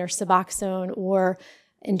buprenorphine or Suboxone or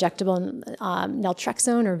injectable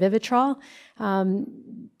naltrexone or Vivitrol.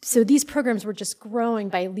 So these programs were just growing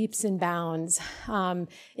by leaps and bounds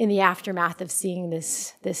in the aftermath of seeing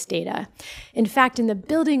this data. In fact, in the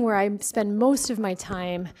building where I spend most of my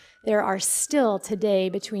time, there are still today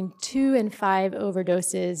between 2 and 5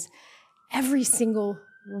 overdoses every single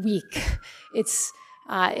week. It's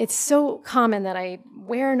so common that I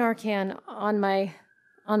wear Narcan on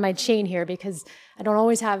my chain here because I don't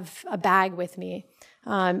always have a bag with me.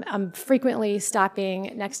 I'm frequently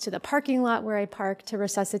stopping next to the parking lot where I park to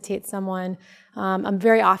resuscitate someone. I'm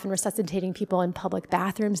very often resuscitating people in public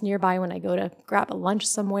bathrooms nearby when I go to grab a lunch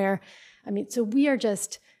somewhere. I mean, so we are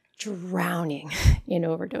just drowning in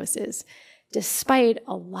overdoses, despite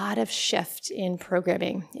a lot of shift in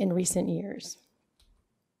programming in recent years.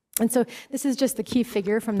 And so this is just the key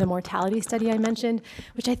figure from the mortality study I mentioned,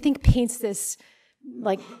 which I think paints this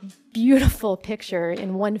like beautiful picture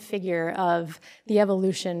in one figure of the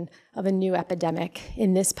evolution of a new epidemic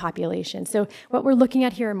in this population. So what we're looking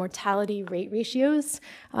at here are mortality rate ratios.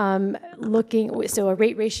 So a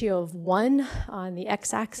rate ratio of 1 on the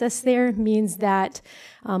x-axis there means that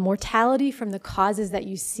mortality from the causes that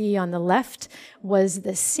you see on the left was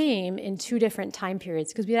the same in 2 different time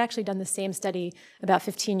periods, because we had actually done the same study about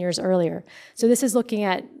 15 years earlier. So this is looking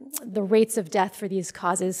at the rates of death for these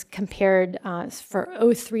causes compared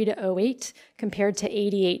for 03 to 08 compared to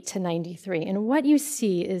 88 to 93. And what you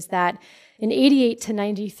see is that in 88 to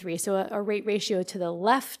 93, so a rate ratio to the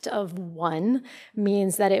left of 1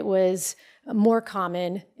 means that it was more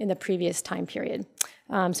common in the previous time period.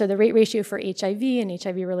 So the rate ratio for HIV and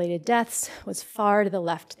HIV-related deaths was far to the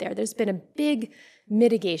left there. There's been a big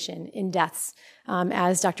mitigation in deaths,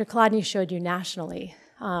 as Dr. Kolodny showed you nationally.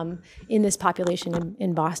 In this population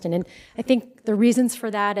in Boston. And I think the reasons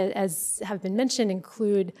for that, as have been mentioned,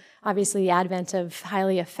 include obviously the advent of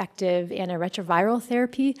highly effective antiretroviral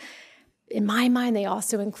therapy. In my mind, they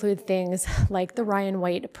also include things like the Ryan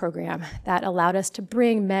White program that allowed us to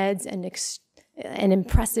bring meds and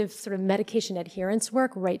impressive sort of medication adherence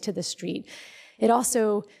work right to the street. It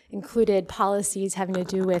also included policies having to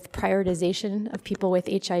do with prioritization of people with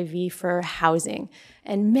HIV for housing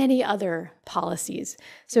and many other policies.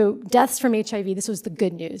 So deaths from HIV, this was the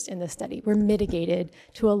good news in the study, were mitigated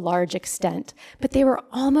to a large extent, but they were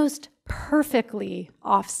almost perfectly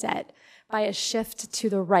offset by a shift to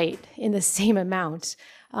the right in the same amount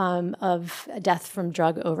of death from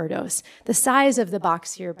drug overdose. The size of the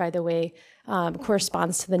box here, by the way,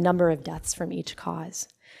 corresponds to the number of deaths from each cause.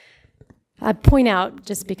 I point out,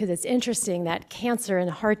 just because it's interesting, that cancer and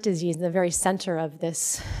heart disease in the very center of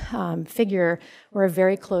this figure were a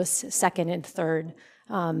very close second and third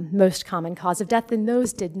most common cause of death, and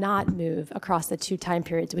those did not move across the 2 time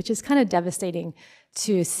periods, which is kind of devastating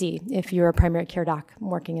to see if you're a primary care doc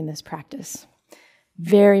working in this practice.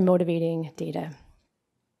 Very motivating data.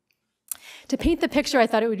 To paint the picture, I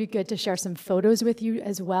thought it would be good to share some photos with you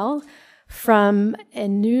as well from a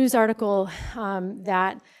news article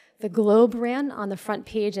that the Globe ran on the front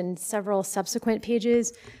page and several subsequent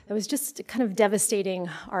pages. It was just a kind of devastating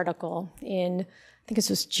article in, I think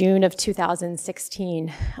this was June of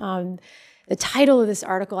 2016. The title of this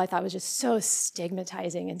article I thought was just so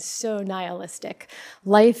stigmatizing and so nihilistic: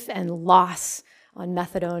 Life and Loss on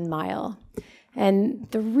Methadone Mile. And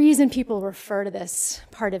the reason people refer to this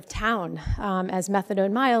part of town as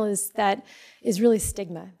Methadone Mile is that is really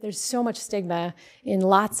stigma. There's so much stigma in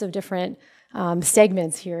lots of different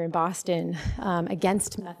segments here in Boston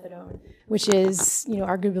against methadone, which is,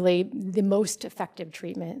 arguably the most effective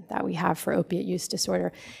treatment that we have for opiate use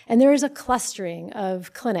disorder. And there is a clustering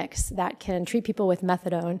of clinics that can treat people with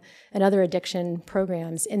methadone and other addiction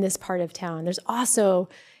programs in this part of town. There's also,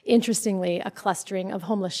 interestingly, a clustering of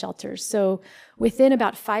homeless shelters. So within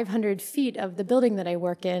about 500 feet of the building that I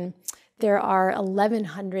work in, there are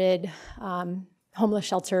 1,100 homeless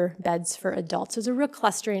shelter beds for adults. So there's a real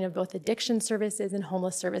clustering of both addiction services and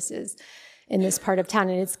homeless services in this part of town.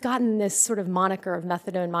 And it's gotten this sort of moniker of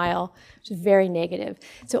methadone mile, which is very negative.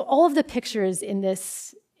 So all of the pictures in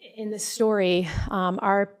this story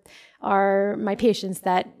are my patients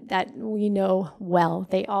that we know well.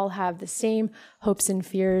 They all have the same hopes and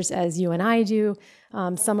fears as you and I do.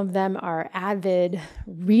 Some of them are avid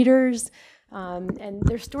readers, and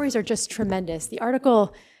their stories are just tremendous. The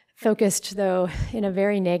article focused, though, in a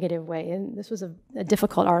very negative way, and this was a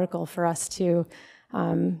difficult article for us to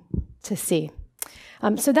see.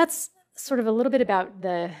 So that's sort of a little bit about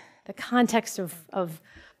the context of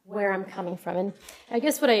where I'm coming from. And I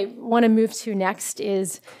guess what I want to move to next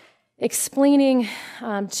is explaining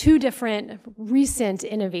two different recent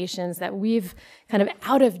innovations that we've kind of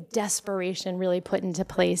out of desperation really put into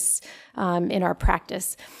place in our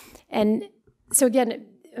practice. And so again,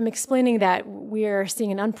 I'm explaining that we're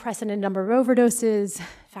seeing an unprecedented number of overdoses, in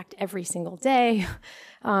fact, every single day.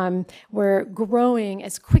 We're growing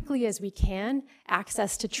as quickly as we can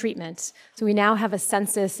access to treatment. So we now have a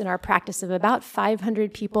census in our practice of about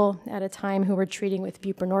 500 people at a time who we're treating with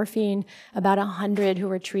buprenorphine, about 100 who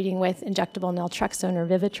we're treating with injectable naltrexone or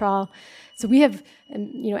Vivitrol. So we have,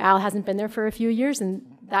 Al hasn't been there for a few years, and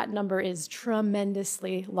that number is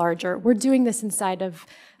tremendously larger. We're doing this inside of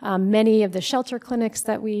many of the shelter clinics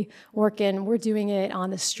that we work in. We're doing it on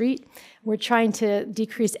the street. We're trying to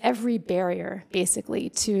decrease every barrier, basically,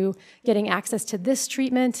 to getting access to this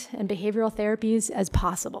treatment and behavioral therapies as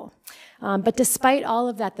possible. But despite all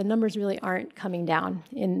of that, the numbers really aren't coming down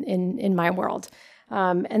in my world.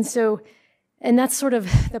 And that's sort of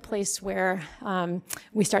the place where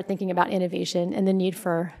we start thinking about innovation and the need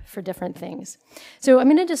for different things. So I'm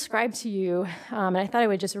going to describe to you, and I thought I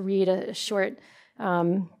would just read a short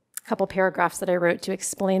couple paragraphs that I wrote to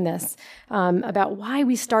explain this, about why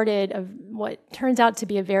we started what turns out to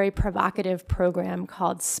be a very provocative program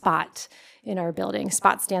called SPOT in our building.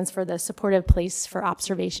 SPOT stands for the Supportive Place for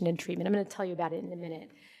Observation and Treatment. I'm going to tell you about it in a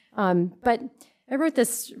minute. But I wrote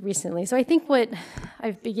this recently. So I think what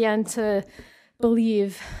I've began to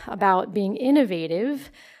believe about being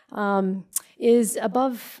innovative is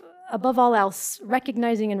above all else,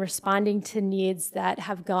 recognizing and responding to needs that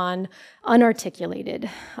have gone unarticulated,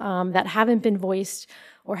 that haven't been voiced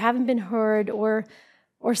or haven't been heard, or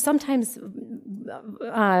sometimes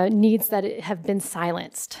needs that have been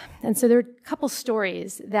silenced. And so there are a couple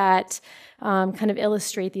stories that kind of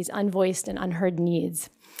illustrate these unvoiced and unheard needs.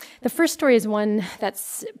 The first story is one that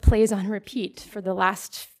plays on repeat for the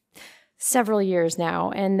last several years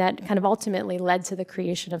now, and that kind of ultimately led to the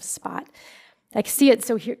creation of SPOT. I see it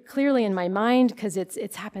so clearly in my mind because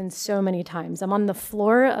it's happened so many times. I'm on the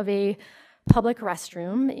floor of a public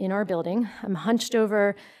restroom in our building. I'm hunched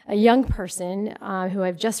over a young person who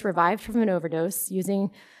I've just revived from an overdose using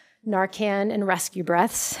Narcan and rescue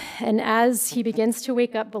breaths. And as he begins to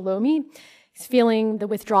wake up below me, he's feeling the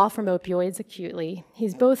withdrawal from opioids acutely.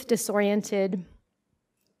 He's both disoriented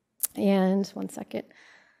and, one second,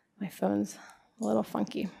 my phone's a little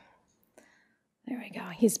funky. There we go.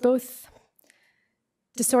 He's both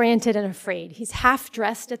disoriented and afraid. He's half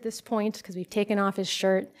dressed at this point because we've taken off his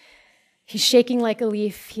shirt. He's shaking like a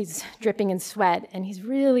leaf. He's dripping in sweat, and he's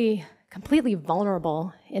really completely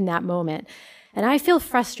vulnerable in that moment. And I feel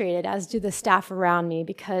frustrated, as do the staff around me,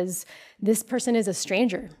 because this person is a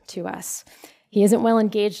stranger to us. He isn't well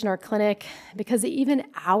engaged in our clinic because even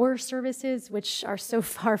our services, which are so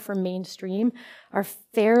far from mainstream, are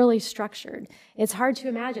fairly structured. It's hard to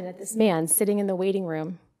imagine that this man sitting in the waiting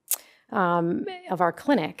room of our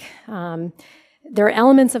clinic, there are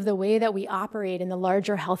elements of the way that we operate in the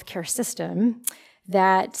larger healthcare system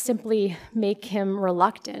that simply make him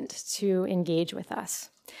reluctant to engage with us.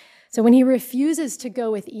 So when he refuses to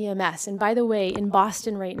go with EMS, and by the way, in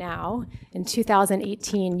Boston right now, in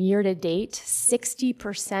 2018, year to date,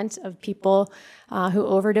 60% of people who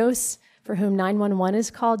overdose, for whom 911 is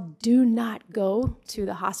called, do not go to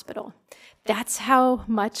the hospital. That's how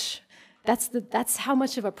much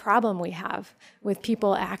of a problem we have with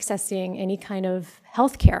people accessing any kind of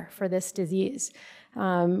health care for this disease.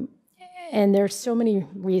 And there's so many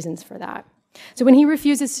reasons for that. So when he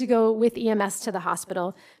refuses to go with EMS to the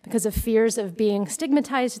hospital because of fears of being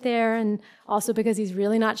stigmatized there, and also because he's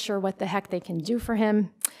really not sure what the heck they can do for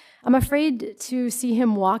him, I'm afraid to see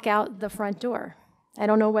him walk out the front door. I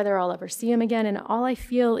don't know whether I'll ever see him again, and all I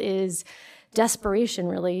feel is desperation,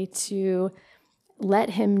 really, to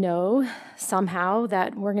let him know somehow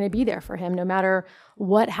that we're going to be there for him no matter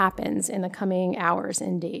what happens in the coming hours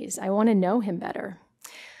and days. I want to know him better.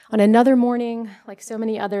 On another morning, like so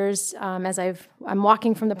many others, as I'm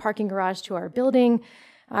walking from the parking garage to our building,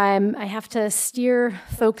 I have to steer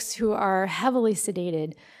folks who are heavily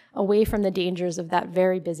sedated away from the dangers of that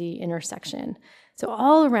very busy intersection. So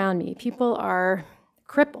all around me, people are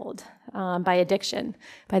crippled by addiction,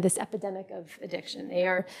 by this epidemic of addiction.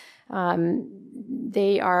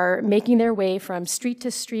 They are making their way from street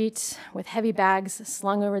to street with heavy bags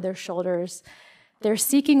slung over their shoulders. They're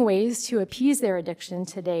seeking ways to appease their addiction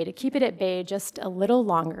today, to keep it at bay just a little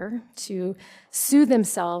longer, to soothe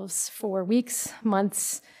themselves for weeks,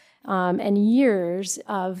 months, and years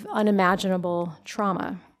of unimaginable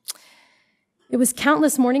trauma. It was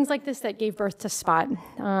countless mornings like this that gave birth to Spot.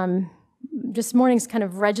 Just mornings kind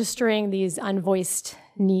of registering these unvoiced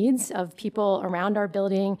needs of people around our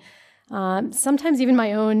building, sometimes even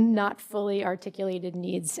my own not fully articulated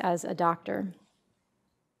needs as a doctor.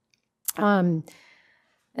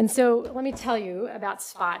 And so let me tell you about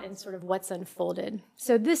Spot and sort of what's unfolded.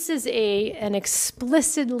 So this is an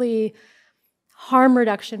explicitly harm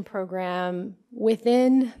reduction program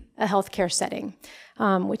within a healthcare setting,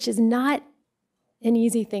 which is not an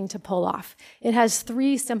easy thing to pull off. It has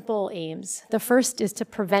 3 simple aims. The first is to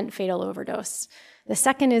prevent fatal overdose. The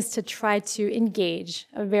second is to try to engage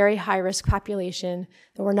a very high-risk population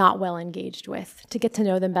that we're not well engaged with, to get to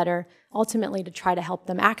know them better, ultimately to try to help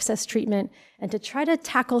them access treatment, and to try to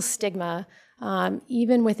tackle stigma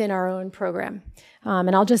even within our own program.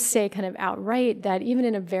 And I'll just say kind of outright that even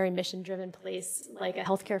in a very mission-driven place like a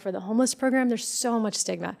healthcare for the homeless program, there's so much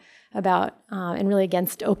stigma about and really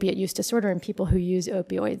against opiate use disorder and people who use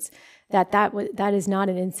opioids, that is not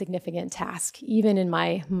an insignificant task, even in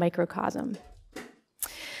my microcosm.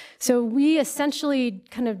 So we essentially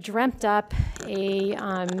kind of dreamt up a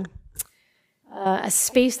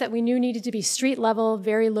space that we knew needed to be street level,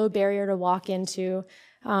 very low barrier to walk into.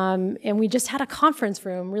 And we just had a conference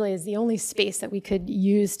room, really, as the only space that we could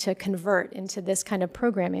use to convert into this kind of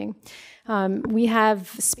programming. We have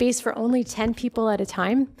space for only 10 people at a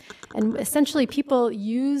time. And essentially, people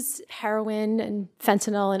use heroin and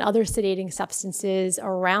fentanyl and other sedating substances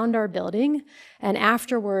around our building. And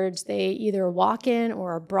afterwards, they either walk in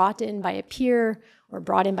or are brought in by a peer or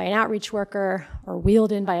brought in by an outreach worker, or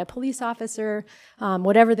wheeled in by a police officer,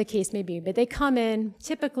 whatever the case may be. But they come in,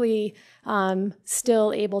 typically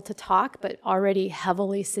still able to talk, but already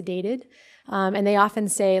heavily sedated. And they often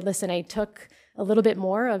say, listen, I took a little bit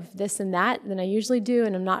more of this and that than I usually do,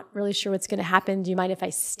 and I'm not really sure what's going to happen. Do you mind if I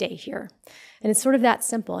stay here? And it's sort of that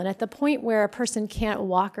simple. And at the point where a person can't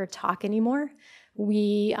walk or talk anymore,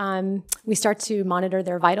 we start to monitor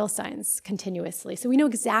their vital signs continuously. So we know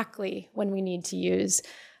exactly when we need to use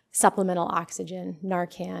supplemental oxygen,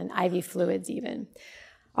 Narcan, IV fluids even.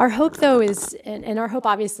 Our hope, though, is, and our hope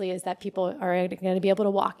obviously is that people are going to be able to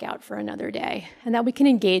walk out for another day, and that we can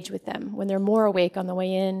engage with them when they're more awake on the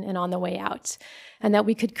way in and on the way out, and that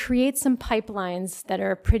we could create some pipelines that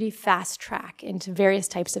are pretty fast track into various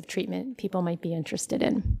types of treatment people might be interested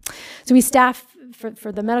in. So we staff,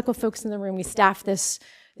 for the medical folks in the room, we staff this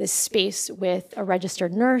space with a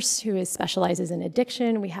registered nurse who specializes in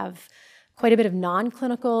addiction. We have quite a bit of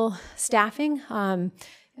non-clinical staffing.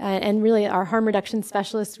 And really, our harm reduction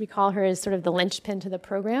specialist, we call her, is sort of the linchpin to the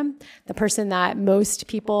program, the person that most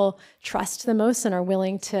people trust the most and are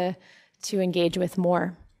willing to engage with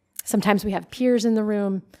more. Sometimes we have peers in the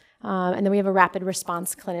room, and then we have a rapid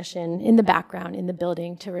response clinician in the background in the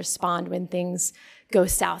building to respond when things go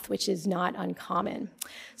south, which is not uncommon.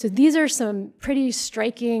 So these are some pretty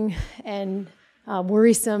striking and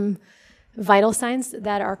worrisome vital signs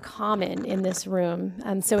that are common in this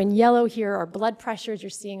room. So in yellow here are blood pressures. You're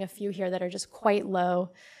seeing a few here that are just quite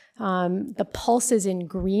low. The pulse is in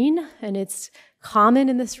green, and it's common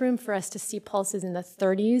in this room for us to see pulses in the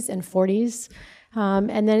 30s and 40s.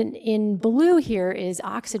 And then in blue here is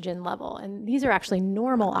oxygen level, and these are actually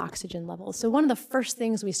normal oxygen levels. So one of the first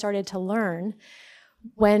things we started to learn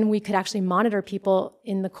when we could actually monitor people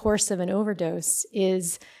in the course of an overdose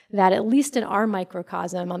is that, at least in our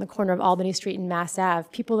microcosm on the corner of Albany Street and Mass Ave,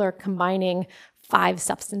 people are combining 5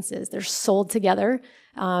 substances. They're sold together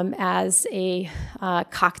as a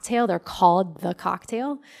cocktail. They're called the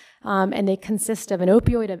cocktail. And they consist of an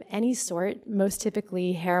opioid of any sort, most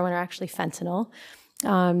typically heroin or actually fentanyl,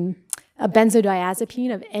 a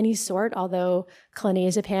benzodiazepine of any sort, although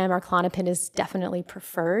clonazepam or Klonopin is definitely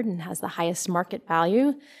preferred and has the highest market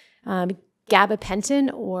value,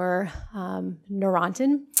 gabapentin or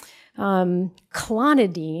Neurontin,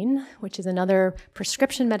 Clonidine, which is another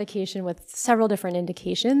prescription medication with several different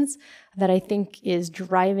indications that I think is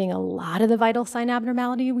driving a lot of the vital sign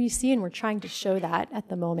abnormality we see, and we're trying to show that at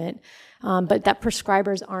the moment, but that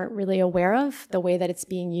prescribers aren't really aware of the way that it's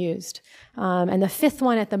being used. And the fifth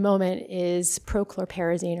one at the moment is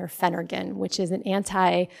prochlorperazine or Phenergan, which is an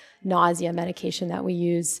anti-nausea medication that we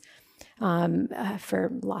use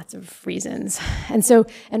for lots of reasons.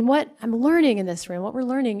 And what I'm learning in this room, what we're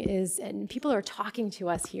learning is, and people are talking to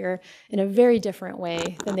us here in a very different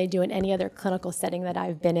way than they do in any other clinical setting that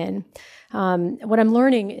I've been in. What I'm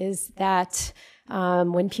learning is that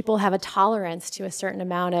when people have a tolerance to a certain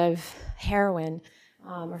amount of heroin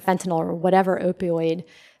or fentanyl or whatever opioid,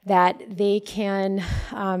 that they can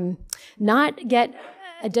not get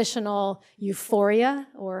additional euphoria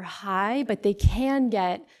or high, but they can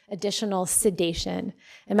get additional sedation.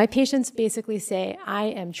 And my patients basically say, I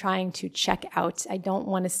am trying to check out. I don't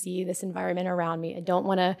want to see this environment around me. I don't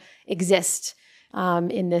want to exist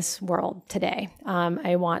in this world today.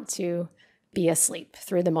 I want to be asleep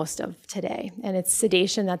through the most of today. And it's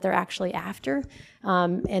sedation that they're actually after.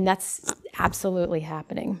 And that's absolutely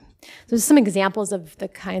happening. So some examples of the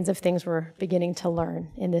kinds of things we're beginning to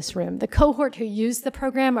learn in this room. The cohort who use the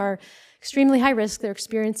program are extremely high risk. They're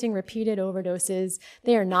experiencing repeated overdoses.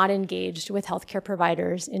 They are not engaged with healthcare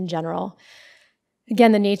providers in general.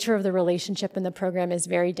 Again, the nature of the relationship in the program is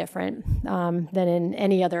very different than in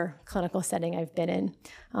any other clinical setting I've been in.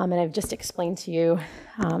 And I've just explained to you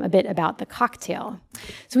a bit about the cocktail.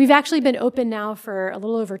 So we've actually been open now for a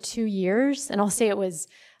little over 2 years, and I'll say it was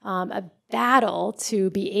a battle to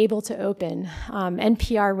be able to open.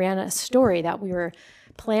 NPR ran a story that we were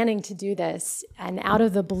planning to do this, and out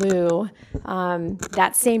of the blue,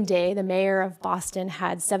 that same day, the mayor of Boston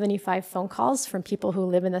had 75 phone calls from people who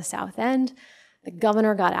live in the South End. The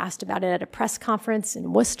governor got asked about it at a press conference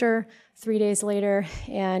in Worcester 3 days later,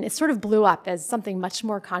 and it sort of blew up as something much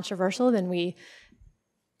more controversial than we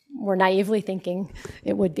were naively thinking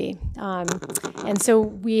it would be. And so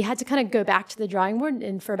we had to kind of go back to the drawing board,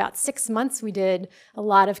 and for about 6 months, we did a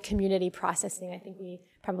lot of community processing. I think we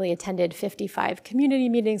probably attended 55 community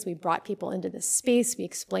meetings. We brought people into the space. We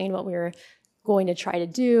explained what we were going to try to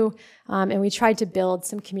do, and we tried to build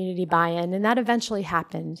some community buy-in, and that eventually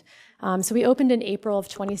happened. So we opened in April of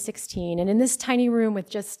 2016, and in this tiny room with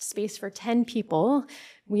just space for 10 people,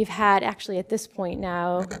 we've had actually at this point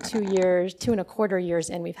now, 2.25 years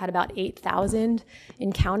in, we've had about 8,000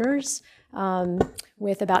 encounters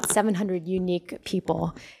with about 700 unique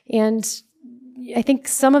people. And I think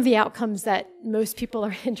some of the outcomes that most people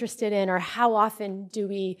are interested in are how often do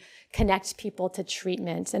we connect people to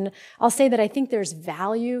treatment. And I'll say that I think there's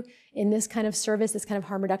value in this kind of service, this kind of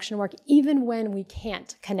harm reduction work, even when we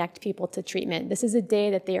can't connect people to treatment. This is a day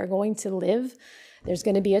that they are going to live. There's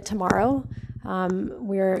going to be a tomorrow.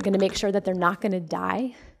 We're going to make sure that they're not going to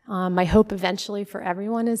die. My hope eventually for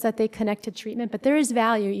everyone is that they connect to treatment, but there is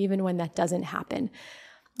value even when that doesn't happen.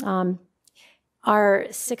 Our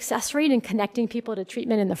success rate in connecting people to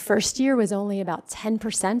treatment in the first year was only about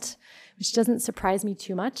 10%, which doesn't surprise me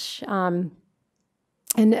too much. And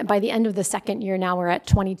by the end of the second year now, we're at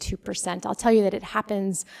 22%. I'll tell you that it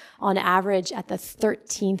happens on average at the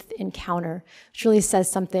 13th encounter, which really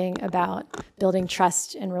says something about building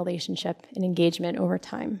trust and relationship and engagement over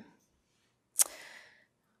time.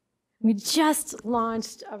 We just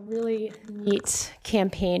launched a really neat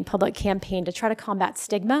campaign, public campaign, to try to combat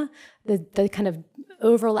stigma, the kind of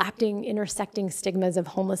overlapping, intersecting stigmas of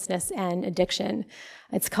homelessness and addiction.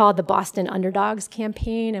 It's called the Boston Underdogs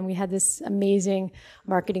Campaign, and we had this amazing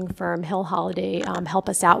marketing firm, Hill Holiday, help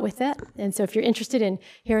us out with it. And so if you're interested in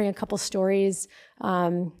hearing a couple stories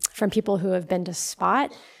from people who have been to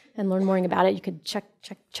SPOT and learn more about it, you could check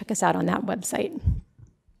us out on that website.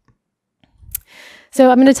 So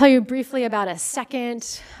I'm going to tell you briefly about a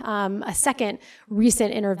second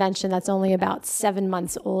recent intervention that's only about 7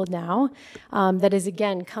 months old now, that is,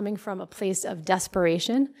 again, coming from a place of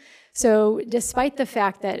desperation. So despite the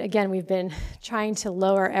fact that, again, we've been trying to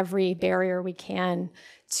lower every barrier we can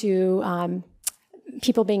to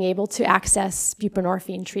people being able to access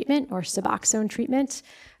buprenorphine treatment or Suboxone treatment,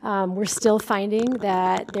 we're still finding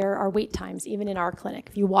that there are wait times, even in our clinic.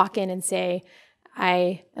 If you walk in and say,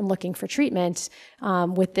 I am looking for treatment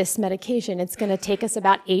with this medication, it's going to take us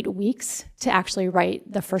about 8 weeks to actually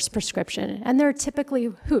write the first prescription. And there are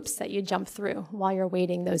typically hoops that you jump through while you're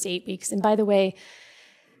waiting those 8 weeks. And by the way,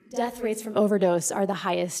 death rates from overdose are the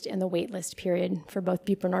highest in the waitlist period for both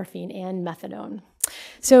buprenorphine and methadone.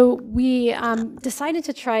 So we decided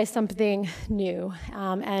to try something new,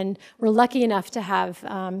 and we're lucky enough to have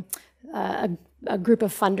a group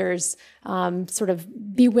of funders sort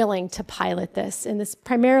of be willing to pilot this, and this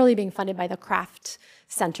primarily being funded by the Kraft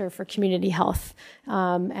Center for Community Health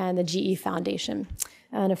and the GE Foundation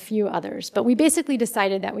and a few others. But we basically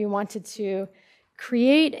decided that we wanted to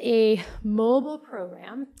create a mobile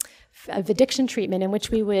program of addiction treatment in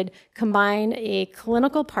which we would combine a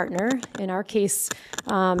clinical partner, in our case,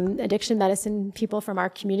 addiction medicine people from our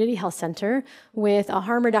community health center, with a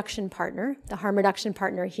harm reduction partner. The harm reduction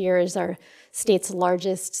partner here is our state's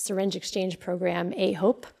largest syringe exchange program,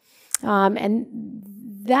 AHOPE. And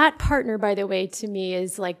that partner, by the way, to me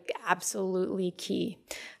is like absolutely key.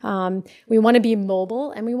 We want to be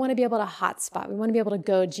mobile and we want to be able to hotspot. We want to be able to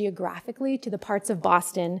go geographically to the parts of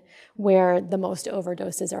Boston where the most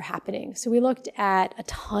overdoses are happening. So we looked at a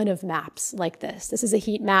ton of maps like this. This is a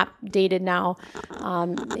heat map dated now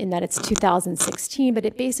in that it's 2016, but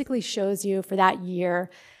it basically shows you for that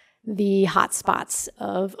year the hotspots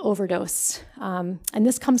of overdose. And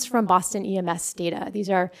this comes from Boston EMS data. These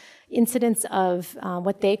are incidents of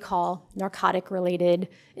what they call narcotic-related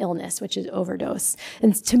illness, which is overdose.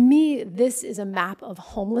 And to me, this is a map of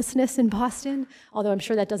homelessness in Boston, although I'm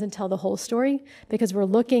sure that doesn't tell the whole story, because we're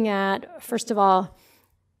looking at, first of all,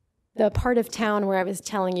 the part of town where I was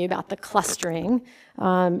telling you about the clustering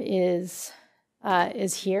is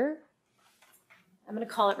here. I'm going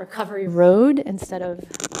to call it Recovery Road instead of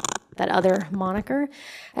that other moniker.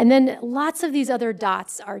 And then lots of these other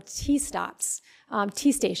dots are T-stops,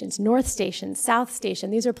 T-stations, North Station, South Station.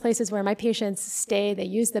 These are places where my patients stay. They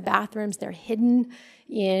use the bathrooms. They're hidden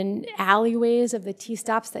in alleyways of the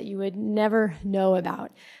T-stops that you would never know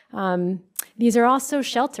about. These are also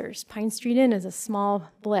shelters. Pine Street Inn is a small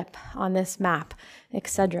blip on this map,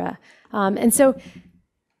 etc. And so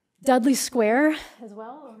Dudley Square as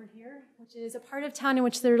well over here, which is a part of town in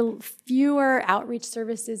which there are fewer outreach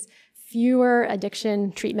services, fewer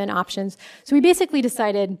addiction treatment options. So we basically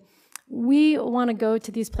decided we want to go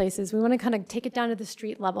to these places. We want to kind of take it down to the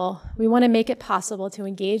street level. We want to make it possible to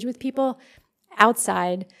engage with people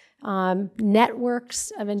outside,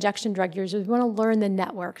 networks of injection drug users. We want to learn the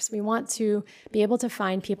networks. We want to be able to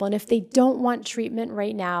find people. And if they don't want treatment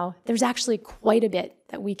right now, there's actually quite a bit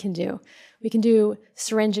that we can do. We can do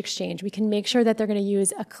syringe exchange. We can make sure that they're going to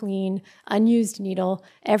use a clean, unused needle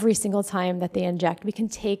every single time that they inject. We can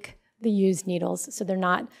take the used needles so they're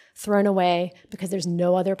not thrown away because there's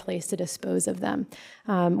no other place to dispose of them.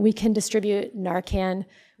 We can distribute Narcan.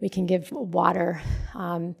 We can give water.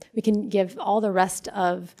 We can give all the rest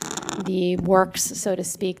of the works, so to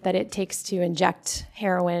speak, that it takes to inject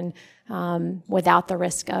heroin without the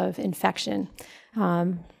risk of infection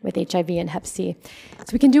with HIV and Hep C.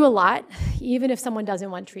 So we can do a lot, even if someone doesn't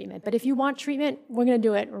want treatment. But if you want treatment, we're going to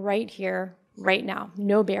do it right here, right now.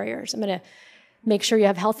 No barriers. I'm going to make sure you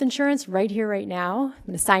have health insurance right here, right now. I'm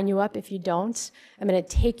going to sign you up if you don't. I'm going to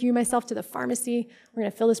take you myself to the pharmacy. We're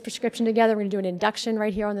going to fill this prescription together. We're going to do an induction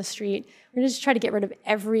right here on the street. We're going to just try to get rid of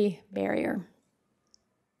every barrier.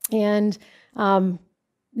 And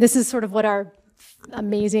this is sort of what our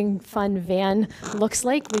amazing, fun van looks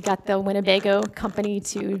like. We got the Winnebago company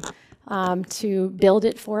to build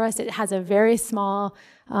it for us. It has a very small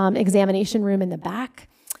examination room in the back.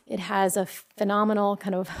 It has a phenomenal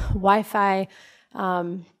kind of Wi-Fi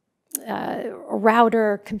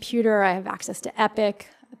router, computer. I have access to Epic,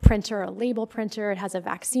 a printer, a label printer. It has a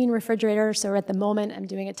vaccine refrigerator. So at the moment, I'm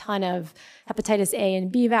doing a ton of hepatitis A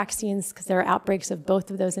and B vaccines because there are outbreaks of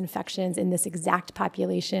both of those infections in this exact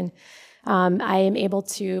population. I am able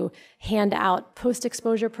to hand out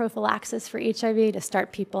post-exposure prophylaxis for HIV to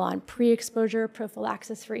start people on pre-exposure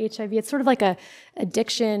prophylaxis for HIV. It's sort of like a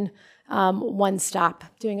addiction one-stop,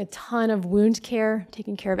 doing a ton of wound care,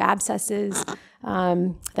 taking care of abscesses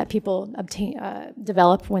that people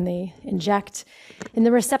develop when they inject. In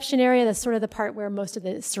the reception area, that's sort of the part where most of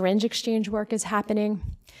the syringe exchange work is happening.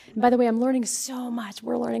 And by the way, I'm learning so much.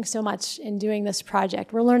 We're learning so much in doing this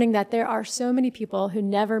project. We're learning that there are so many people who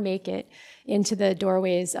never make it into the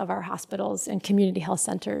doorways of our hospitals and community health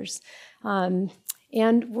centers. And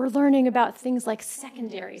we're learning about things like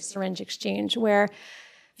secondary syringe exchange, where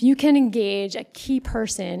if you can engage a key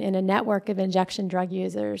person in a network of injection drug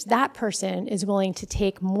users, that person is willing to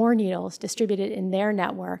take more needles distributed in their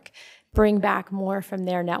network, bring back more from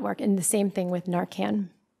their network, and the same thing with Narcan.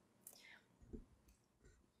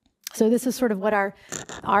 So this is sort of what our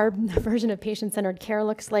version of patient-centered care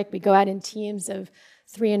looks like. We go out in teams of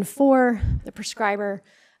 3 and 4, the prescriber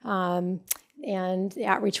and the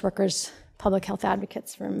outreach workers public health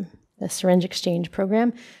advocates from the syringe exchange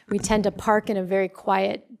program. We tend to park in a very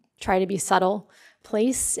quiet, try to be subtle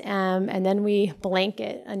place, and then we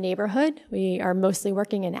blanket a neighborhood. We are mostly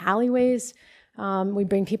working in alleyways. We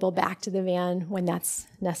bring people back to the van when that's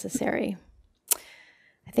necessary.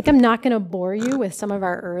 I think I'm not going to bore you with some of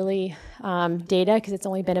our early data because it's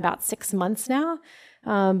only been about 6 months now.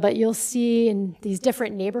 But you'll see in these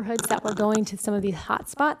different neighborhoods that we're going to some of these hot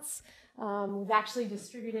spots, we've actually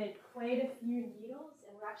distributed quite a few needles,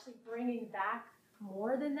 and we're actually bringing back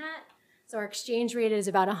more than that. So our exchange rate is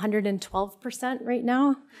about 112% right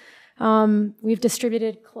now. We've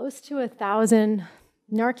distributed close to 1,000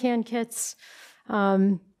 Narcan kits.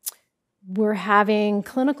 We're having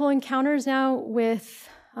clinical encounters now with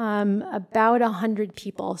about 100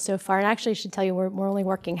 people so far. And actually, I should tell you, we're only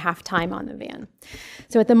working half-time on the van.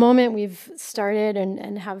 So at the moment, we've started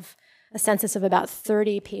and have a census of about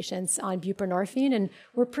 30 patients on buprenorphine, and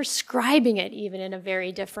we're prescribing it even in a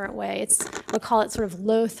very different way. We'll call it sort of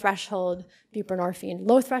low-threshold buprenorphine.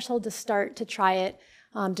 Low threshold to start, to try it,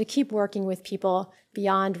 to keep working with people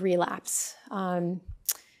beyond relapse.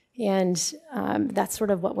 That's sort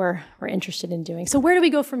of what we're interested in doing. So where do we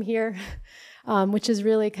go from here? Which is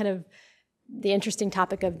really kind of the interesting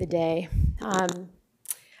topic of the day.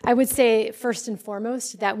 I would say, first and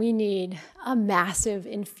foremost, that we need a massive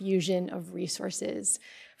infusion of resources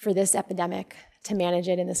for this epidemic to manage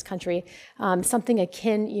it in this country, something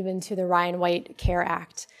akin even to the Ryan White CARE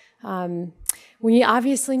Act. We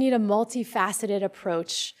obviously need a multifaceted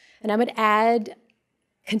approach, and I would add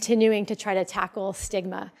continuing to try to tackle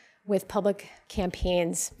stigma with public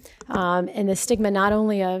campaigns, and the stigma not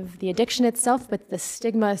only of the addiction itself, but the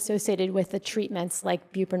stigma associated with the treatments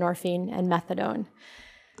like buprenorphine and methadone.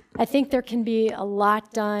 I think there can be a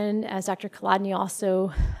lot done, as Dr. Kolodny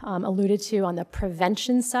also alluded to, on the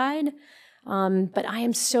prevention side, but I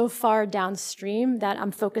am so far downstream that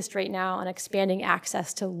I'm focused right now on expanding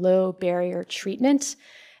access to low barrier treatment.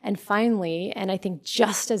 And finally, and I think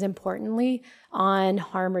just as importantly, on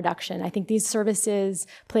harm reduction. I think these services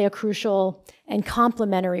play a crucial and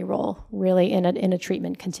complementary role, really, in a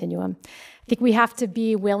treatment continuum. I think we have to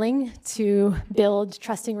be willing to build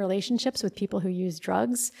trusting relationships with people who use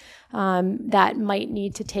drugs that might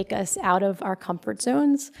need to take us out of our comfort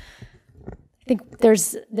zones. I think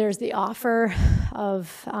there's the offer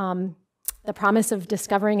of the promise of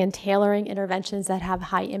discovering and tailoring interventions that have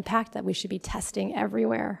high impact that we should be testing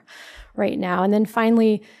everywhere right now. And then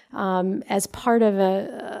finally, as part of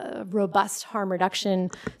a robust harm reduction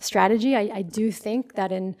strategy, I do think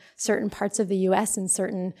that in certain parts of the U.S. and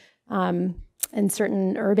certain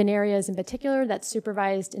urban areas in particular, that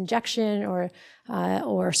supervised injection or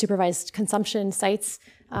supervised consumption sites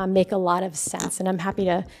make a lot of sense. And I'm happy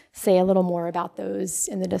to say a little more about those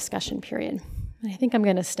in the discussion period. I think I'm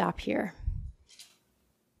going to stop here.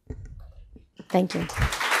 Thank you.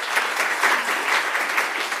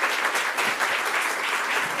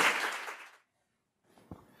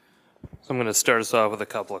 So I'm going to start us off with a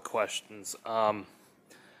couple of questions.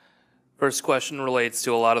 First question relates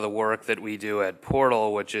to a lot of the work that we do at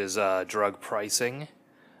Portal, which is drug pricing.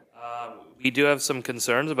 We do have some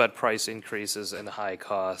concerns about price increases and high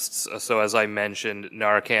costs. So as I mentioned,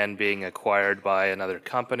 Narcan being acquired by another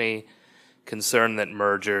company, concern that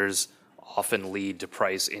mergers often lead to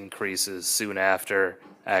price increases soon after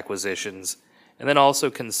acquisitions, and then also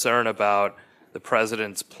concern about the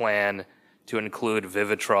president's plan to include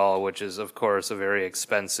Vivitrol, which is, of course, a very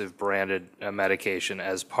expensive branded medication,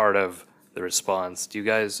 as part of the response. Do you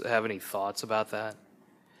guys have any thoughts about that?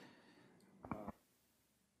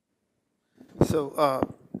 So,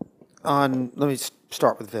 let me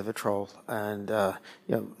start with Vivitrol, and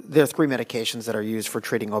there are three medications that are used for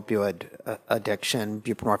treating opioid addiction: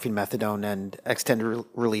 buprenorphine, methadone, and extended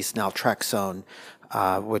release naltrexone,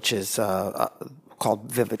 which is called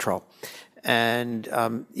Vivitrol. And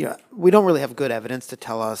we don't really have good evidence to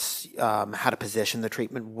tell us how to position the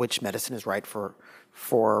treatment, which medicine is right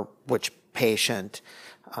for which patient.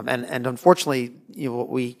 And unfortunately, what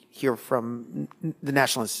we hear from the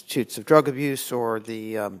National Institutes of Drug Abuse or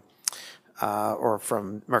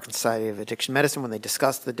from American Society of Addiction Medicine, when they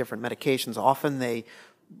discuss the different medications, often they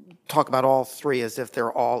talk about all three as if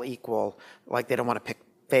they're all equal, like they don't want to pick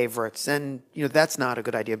favorites. And that's not a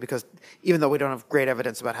good idea, because even though we don't have great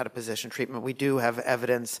evidence about how to position treatment, we do have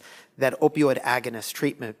evidence that opioid agonist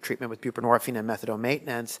treatment with buprenorphine and methadone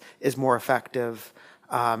maintenance is more effective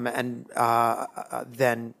than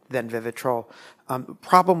Vivitrol.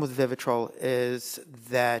 Problem with Vivitrol is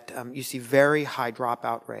that you see very high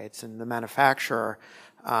dropout rates, and the manufacturer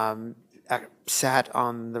sat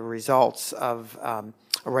on the results of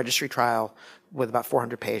a registry trial with about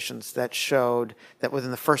 400 patients that showed that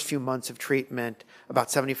within the first few months of treatment, about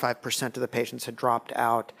 75% of the patients had dropped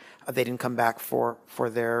out. They didn't come back for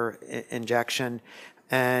their injection.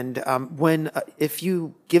 And if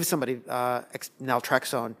you give somebody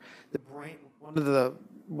naltrexone, the brain, one of the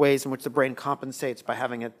ways in which the brain compensates by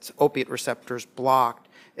having its opiate receptors blocked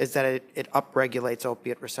is that it upregulates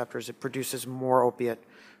opiate receptors. It produces more opiate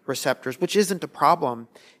receptors, which isn't a problem,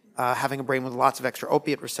 having a brain with lots of extra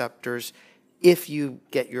opiate receptors if you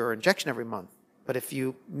get your injection every month. But if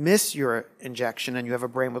you miss your injection and you have a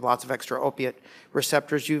brain with lots of extra opiate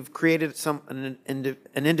receptors, you've created an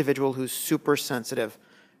individual who's super sensitive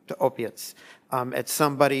to opiates. It's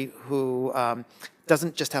somebody who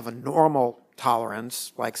doesn't just have a normal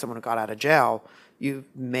tolerance, like someone who got out of jail. You've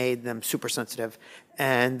made them super sensitive.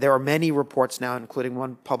 And there are many reports now, including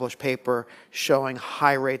one published paper, showing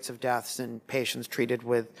high rates of deaths in patients treated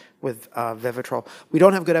with Vivitrol. We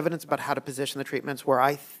don't have good evidence about how to position the treatments. Where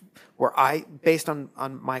I based on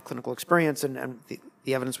my clinical experience and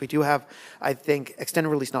the evidence we do have, I think extended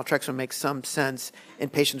release naltrexone makes some sense in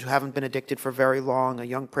patients who haven't been addicted for very long, a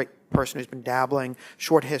young person who's been dabbling,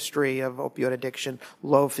 short history of opioid addiction,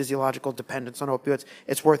 low physiological dependence on opioids.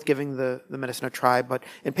 It's worth giving the medicine a try. But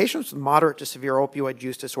in patients with moderate to severe opioid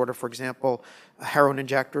use disorder, for example, heroin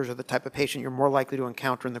injectors are the type of patient you're more likely to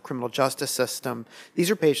encounter in the criminal justice system. These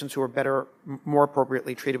are patients who are more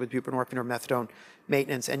appropriately treated with buprenorphine or methadone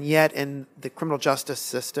maintenance. And yet in the criminal justice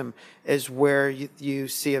system is where you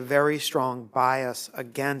see a very strong bias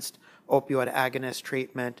against opioid agonist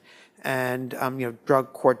treatment. And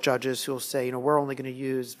drug court judges who will say, we're only going to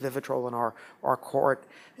use Vivitrol in our court,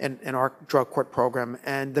 in our drug court program.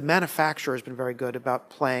 And the manufacturer has been very good about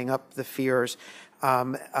playing up the fears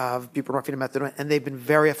of buprenorphine and methadone, and they've been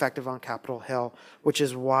very effective on Capitol Hill, which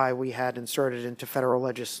is why we had inserted into federal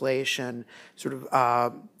legislation sort of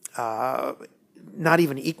not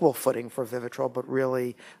even equal footing for Vivitrol, but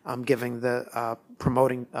really giving the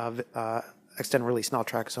promoting extended release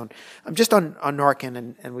naltrexone. Just on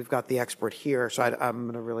Narcan, and we've got the expert here, so I'm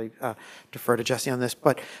going to really defer to Jessie on this.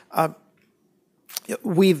 But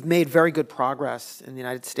we've made very good progress in the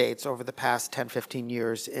United States over the past 10, 15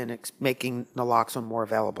 years in making naloxone more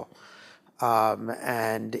available.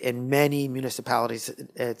 And in many municipalities,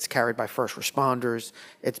 it's carried by first responders.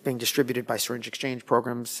 It's being distributed by syringe exchange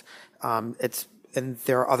programs. And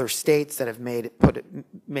there are other states that have made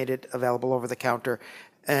it available over the counter.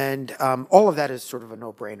 And all of that is sort of a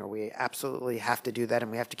no-brainer. We absolutely have to do that,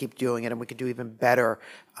 and we have to keep doing it, and we could do even better.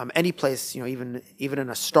 Any place, even in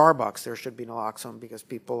a Starbucks, there should be naloxone because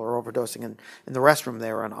people are overdosing in the restroom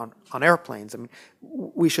there on airplanes. I mean,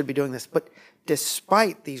 we should be doing this. But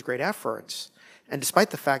despite these great efforts, and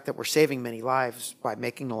despite the fact that we're saving many lives by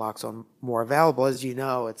making naloxone more available, as you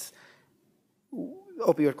know,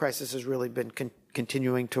 opioid crisis has really been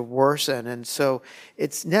continuing to worsen, and so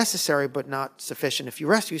it's necessary but not sufficient. If you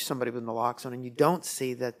rescue somebody with naloxone and you don't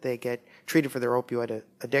see that they get treated for their opioid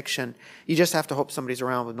addiction, you just have to hope somebody's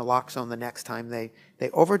around with naloxone the next time they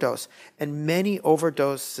overdose. And many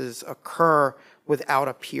overdoses occur without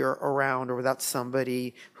a peer around or without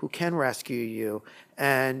somebody who can rescue you.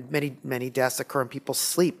 And many deaths occur in people's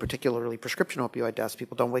sleep, particularly prescription opioid deaths.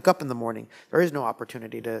 People don't wake up in the morning. There is no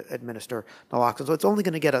opportunity to administer naloxone, so it's only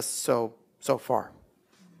going to get us so far.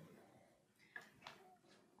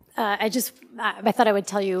 I thought I would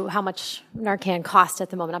tell you how much Narcan costs at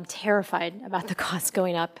the moment. I'm terrified about the costs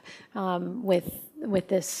going up with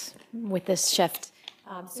this shift.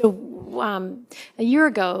 A year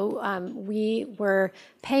ago, we were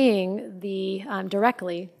paying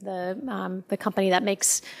directly the company that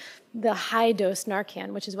makes the high-dose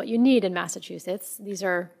Narcan, which is what you need in Massachusetts. These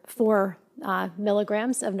are 4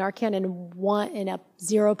 milligrams of Narcan in a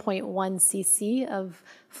 0.1 cc of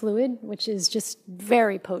fluid, which is just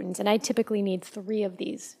very potent. And I typically need 3 of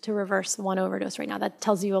these to reverse 1 overdose right now. That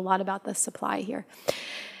tells you a lot about the supply here.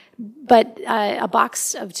 But a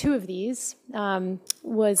box of 2 of these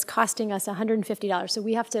was costing us $150. So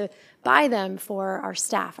we have to buy them for our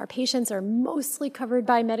staff. Our patients are mostly covered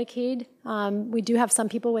by Medicaid. We do have some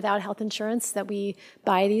people without health insurance that we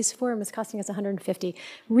buy these for, and it's costing us $150.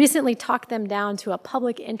 Recently talked them down to a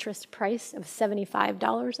public interest price of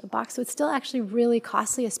 $75 a box. So it's still actually really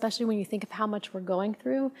costly, especially when you think of how much we're going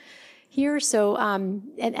through here. So,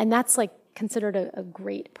 and that's like considered a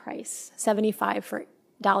great price,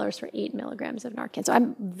 $75 for 8 milligrams of Narcan. So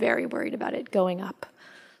I'm very worried about it going up.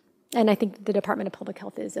 And I think the Department of Public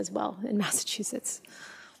Health is as well in Massachusetts.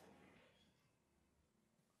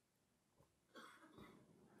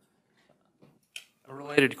 A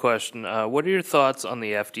related question, what are your thoughts on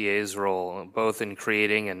the FDA's role, both in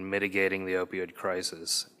creating and mitigating the opioid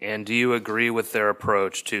crisis? And do you agree with their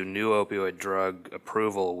approach to new opioid drug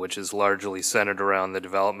approval, which is largely centered around the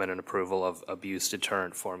development and approval of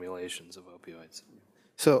abuse-deterrent formulations of opioids?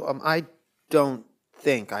 So I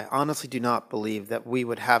honestly do not believe that we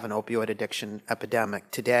would have an opioid addiction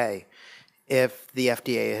epidemic today if the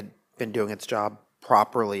FDA had been doing its job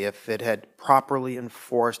properly, if it had properly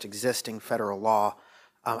enforced existing federal law.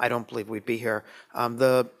 I don't believe we'd be here.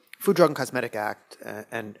 The Food, Drug, and Cosmetic Act,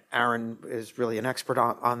 and Aaron is really an expert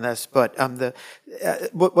on this, but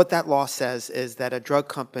what that law says is that a drug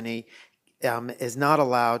company is not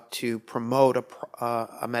allowed to promote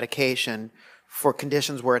a medication for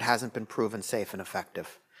conditions where it hasn't been proven safe and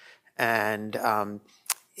effective. And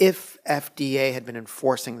if FDA had been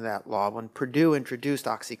enforcing that law, when Purdue introduced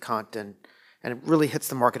OxyContin, and it really hits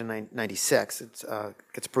the market in 96, it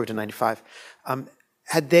gets approved in 95,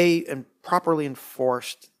 had they properly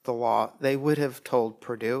enforced the law, they would have told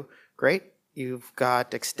Purdue, great, you've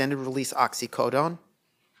got extended release oxycodone.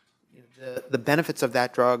 The benefits of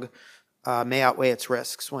that drug may outweigh its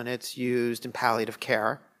risks when it's used in palliative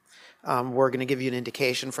care. We're going to give you an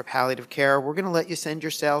indication for palliative care. We're going to let you send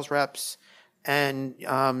your sales reps and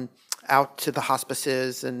out to the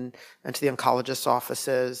hospices and to the oncologists'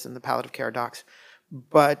 offices and the palliative care docs.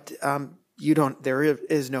 But there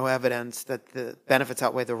is no evidence that the benefits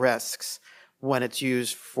outweigh the risks when it's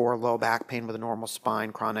used for low back pain with a normal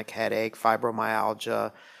spine, chronic headache,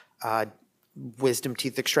 fibromyalgia, wisdom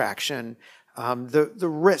teeth extraction. The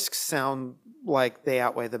risks sound like they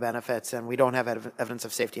outweigh the benefits, and we don't have evidence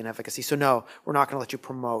of safety and efficacy. So no, we're not going to let you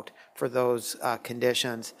promote for those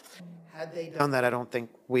conditions. Had they done that, I don't think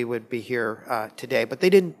we would be here today, but they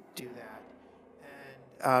didn't do that.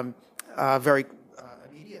 And very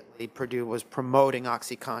immediately, Purdue was promoting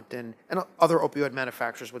OxyContin, and other opioid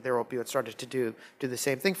manufacturers with their opioids started to do the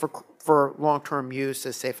same thing for long-term use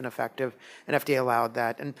as safe and effective, and FDA allowed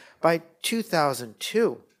that. And by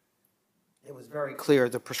 2002, it was very clear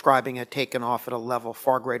the prescribing had taken off at a level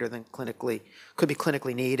far greater than could be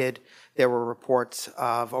clinically needed. There were reports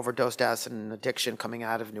of overdose deaths and addiction coming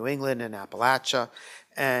out of New England and Appalachia.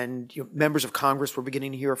 And members of Congress were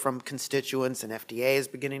beginning to hear from constituents, and FDA is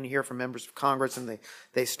beginning to hear from members of Congress, and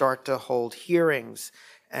they start to hold hearings,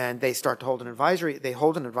 and they start to hold an advisory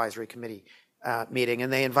committee meeting,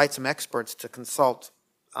 and they invite some experts to consult,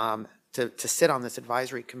 to sit on this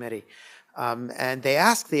advisory committee. And they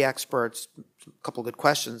asked the experts a couple of good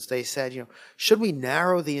questions. They said, should we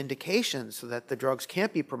narrow the indications so that the drugs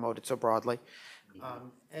can't be promoted so broadly?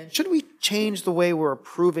 And should we change the way we're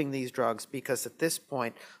approving these drugs? Because at this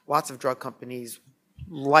point, lots of drug companies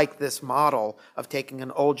like this model of taking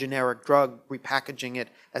an old generic drug, repackaging it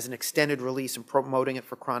as an extended release and promoting it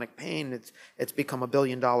for chronic pain. It's become $1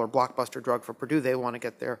 billion blockbuster drug for Purdue. They want to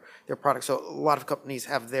get their product. So a lot of companies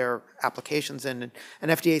have their applications in,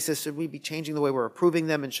 and FDA says, should we be changing the way we're approving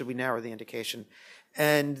them, and should we narrow the indication?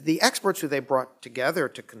 And the experts who they brought together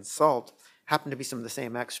to consult happen to be some of the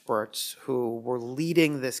same experts who were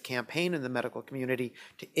leading this campaign in the medical community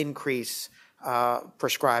to increase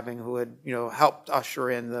prescribing, who had helped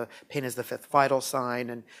usher in the pain is the fifth vital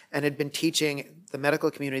sign, and had been teaching the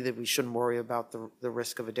medical community that we shouldn't worry about the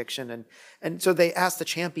risk of addiction. And so they asked the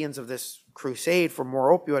champions of this crusade for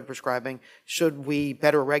more opioid prescribing, should we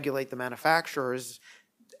better regulate the manufacturers,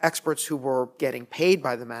 experts who were getting paid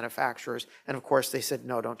by the manufacturers? And of course they said,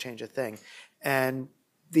 no, don't change a thing. And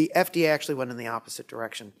the FDA actually went in the opposite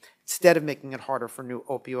direction. Instead of making it harder for new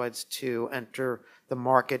opioids to enter the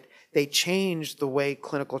market, they changed the way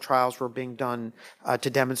clinical trials were being done to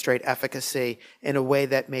demonstrate efficacy in a way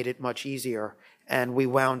that made it much easier. And we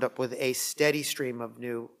wound up with a steady stream of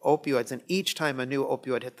new opioids. And each time a new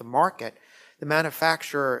opioid hit the market, the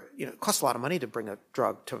manufacturer, it costs a lot of money to bring a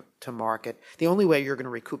drug to market. The only way you're going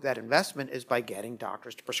to recoup that investment is by getting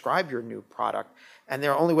doctors to prescribe your new product. And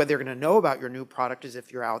the only way they're going to know about your new product is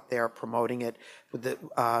if you're out there promoting it with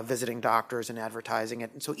visiting doctors and advertising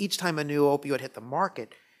it. And so each time a new opioid hit the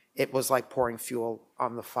market, it was like pouring fuel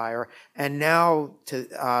on the fire. And now the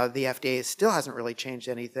FDA still hasn't really changed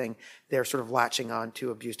anything. They're sort of latching on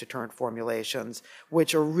to abuse-deterrent formulations,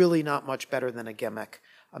 which are really not much better than a gimmick.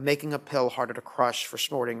 Making a pill harder to crush for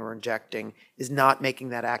snorting or injecting is not making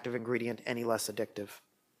that active ingredient any less addictive.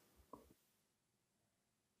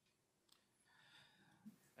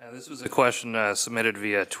 This was a question submitted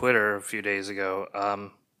via Twitter a few days ago.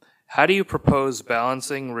 How do you propose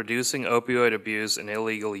balancing reducing opioid abuse and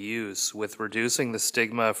illegal use with reducing the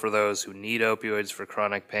stigma for those who need opioids for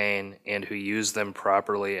chronic pain and who use them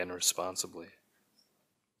properly and responsibly?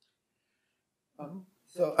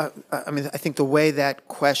 So, I mean, I think the way that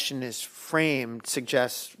question is framed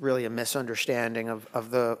suggests really a misunderstanding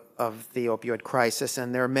of the opioid crisis,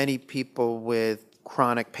 and there are many people with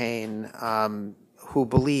chronic pain who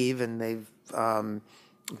believe, and they've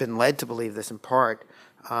been led to believe this in part,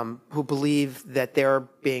 who believe that they're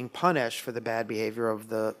being punished for the bad behavior of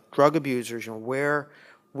the drug abusers. You know, where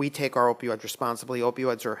we take our opioids responsibly,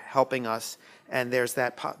 opioids are helping us, and there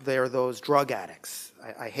are those drug addicts.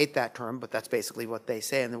 I hate that term, but that's basically what they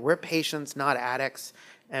say. And we're patients, not addicts,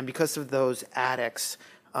 and because of those addicts,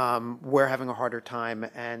 we're having a harder time,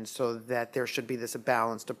 and so that there should be this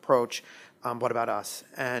balanced approach. What about us?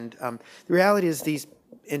 And the reality is these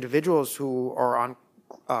individuals who are on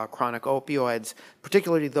chronic opioids,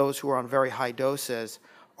 particularly those who are on very high doses,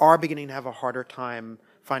 are beginning to have a harder time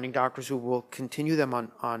finding doctors who will continue them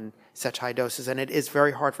on such high doses. And it is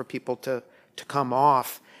very hard for people to come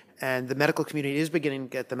off. And the medical community is beginning to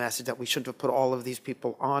get the message that we shouldn't have put all of these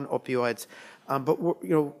people on opioids. But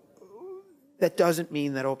that doesn't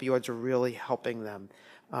mean that opioids are really helping them.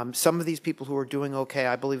 Some of these people who are doing okay,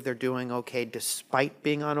 I believe they're doing okay despite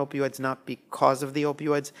being on opioids, not because of the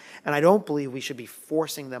opioids. And I don't believe we should be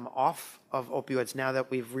forcing them off of opioids now that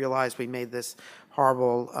we've realized we made this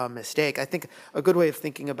horrible mistake. I think a good way of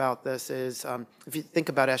thinking about this is if you think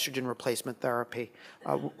about estrogen replacement therapy.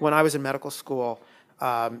 When I was in medical school,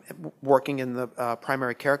 working in the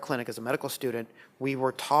primary care clinic as a medical student, we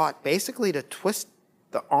were taught basically to twist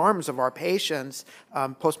the arms of our patients,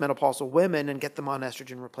 postmenopausal women, and get them on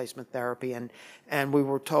estrogen replacement therapy. And we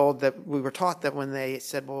were taught that when they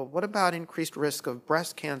said, well, what about increased risk of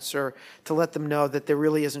breast cancer, to let them know that there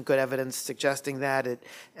really isn't good evidence suggesting that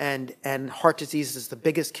and heart disease is the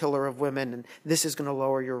biggest killer of women, and this is going to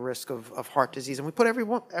lower your risk of heart disease. And we put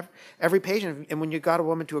every patient, and when you got a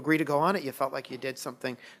woman to agree to go on it, you felt like you did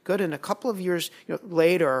something good. And a couple of years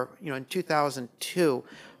later, in 2002,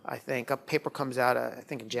 I think, a paper comes out, I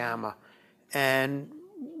think in JAMA, and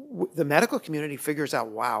the medical community figures out,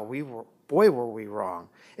 wow, were we wrong.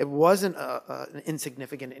 It wasn't an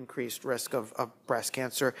insignificant increased risk of breast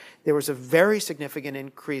cancer. There was a very significant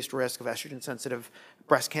increased risk of estrogen-sensitive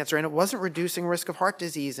breast cancer, and it wasn't reducing risk of heart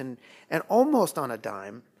disease, and almost on a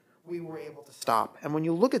dime, we were able to stop. And when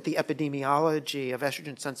you look at the epidemiology of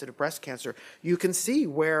estrogen-sensitive breast cancer, you can see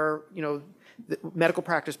where, the medical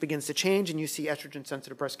practice begins to change, and you see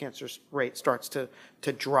estrogen-sensitive breast cancer rate starts to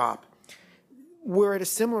drop. We're at a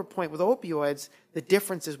similar point with opioids. The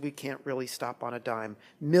difference is we can't really stop on a dime.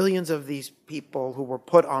 Millions of these people who were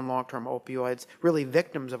put on long-term opioids, really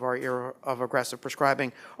victims of our era of aggressive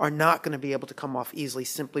prescribing, are not going to be able to come off easily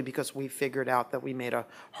simply because we figured out that we made a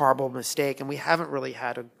horrible mistake, and we haven't really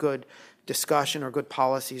had a good discussion or good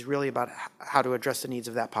policies really about how to address the needs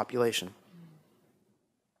of that population.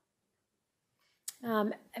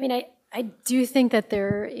 I do think that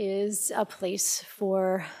there is a place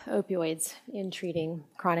for opioids in treating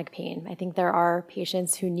chronic pain. I think there are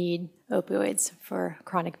patients who need opioids for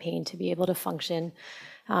chronic pain to be able to function.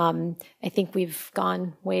 I think we've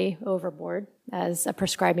gone way overboard as a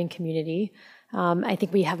prescribing community. I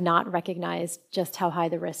think we have not recognized just how high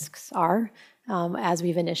the risks are as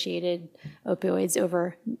we've initiated opioids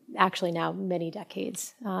over actually now many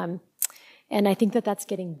decades. And I think that that's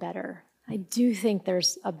getting better. I do think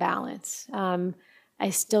there's a balance.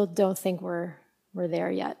 I still don't think we're there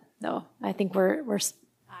yet, though. I think my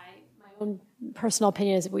own personal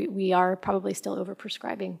opinion is we are probably still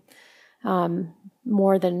overprescribing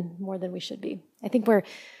more than we should be. I think I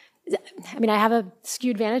have a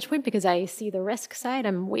skewed vantage point because I see the risk side.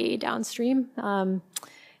 I'm way downstream,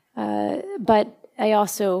 but I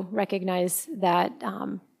also recognize that.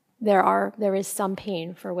 There is some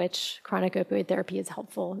pain for which chronic opioid therapy is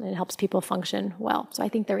helpful and it helps people function well. So I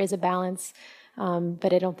think there is a balance,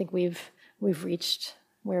 but I don't think we've reached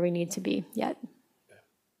where we need to be yet.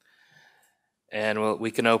 And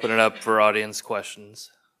we can open it up for audience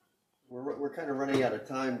questions. We're kind of running out of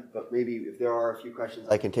time, but maybe if there are a few questions,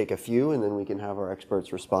 I can take a few, and then we can have our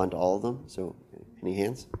experts respond to all of them. So, any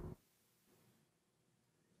hands?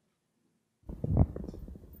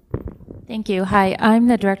 Thank you. Hi, I'm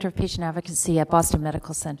the Director of Patient Advocacy at Boston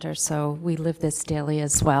Medical Center, so we live this daily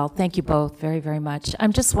as well. Thank you both very, very much.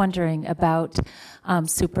 I'm just wondering about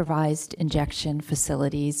supervised injection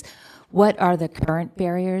facilities. What are the current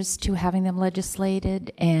barriers to having them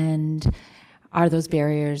legislated, and are those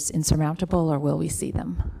barriers insurmountable, or will we see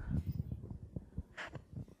them?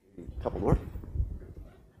 A couple more.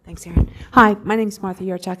 Thanks, Erin. Hi, my name is Martha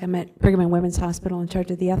Yurchak. I'm at Brigham and Women's Hospital in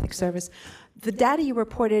charge of the ethics service. The data you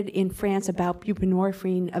reported in France about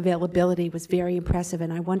buprenorphine availability was very impressive,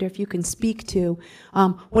 and I wonder if you can speak to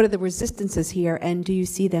what are the resistances here, and do you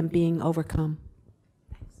see them being overcome?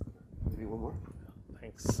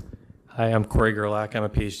 Hi, I'm Corey Gerlach. I'm a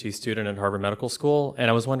PhD student at Harvard Medical School, and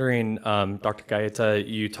I was wondering, Dr. Gaeta,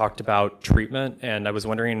 you talked about treatment, and I was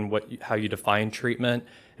wondering how you define treatment,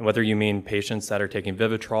 and whether you mean patients that are taking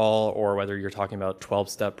Vivitrol, or whether you're talking about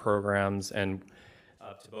 12-step programs. And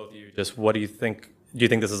to both of you, just what do you think? Do you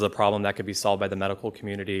think this is a problem that could be solved by the medical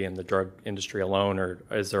community and the drug industry alone, or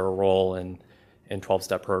is there a role in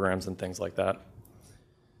 12-step programs and things like that?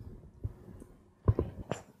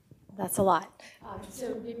 That's a lot.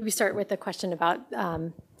 So maybe we start with the question about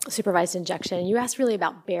supervised injection. You asked really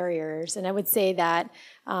about barriers, and I would say that,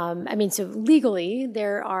 so legally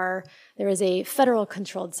there is a Federal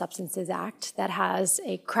Controlled Substances Act that has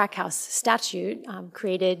a crack house statute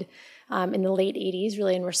created in the late 80s,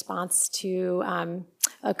 really in response to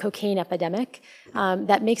a cocaine epidemic,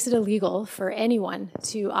 that makes it illegal for anyone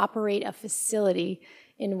to operate a facility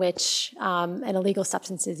in which an illegal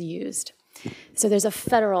substance is used. So there's a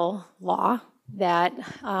federal law that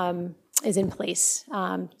is in place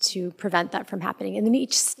to prevent that from happening. And then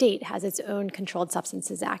each state has its own Controlled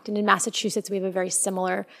Substances Act. And in Massachusetts, we have a very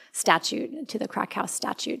similar statute to the crack house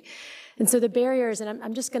statute. And so the barriers, and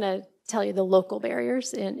I'm just going to tell you the local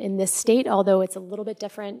barriers in this state, although it's a little bit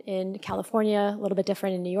different in California, a little bit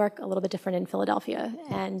different in New York, a little bit different in Philadelphia,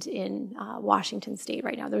 and in Washington State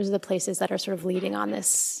right now. Those are the places that are sort of leading on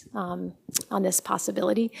this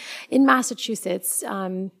possibility. In Massachusetts,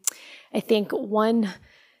 I think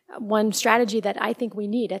one strategy that I think we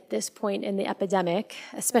need at this point in the epidemic,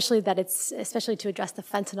 especially to address the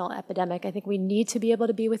fentanyl epidemic, I think we need to be able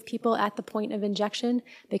to be with people at the point of injection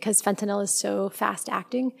because fentanyl is so fast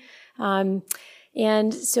acting.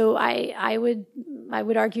 And so I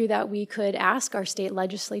would argue that we could ask our state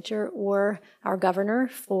legislature or our governor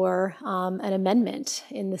for an amendment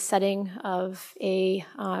in the setting of a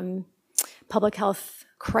public health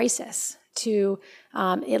crisis to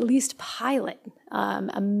at least pilot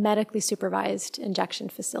a medically supervised injection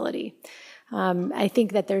facility. I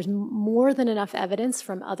think that there's more than enough evidence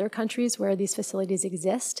from other countries where these facilities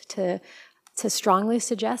exist to strongly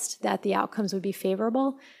suggest that the outcomes would be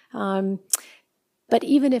favorable. But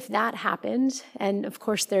even if that happened, and of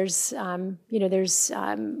course there's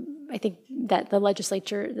I think that the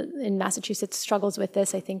legislature in Massachusetts struggles with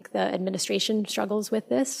this. I think the administration struggles with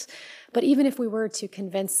this. But even if we were to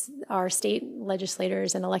convince our state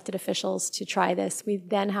legislators and elected officials to try this, we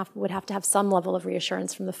then would have to have some level of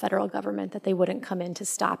reassurance from the federal government that they wouldn't come in to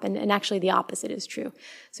stop. And actually the opposite is true.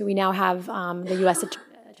 So we now have the U.S.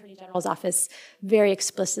 Attorney General's office very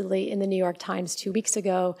explicitly in the New York Times 2 weeks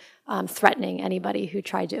ago threatening anybody who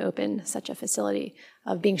tried to open such a facility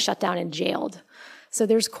of being shut down and jailed. So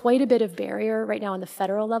there's quite a bit of barrier right now on the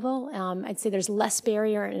federal level. I'd say there's less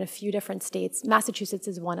barrier in a few different states. Massachusetts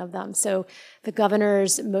is one of them. So the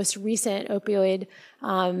governor's most recent Opioid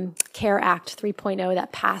Care Act 3.0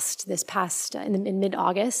 that passed in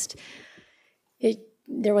mid-August,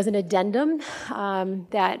 there was an addendum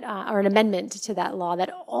or an amendment to that law that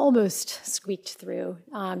almost squeaked through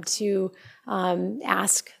to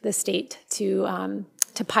ask the state to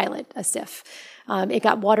pilot a SIF. It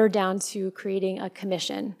got watered down to creating a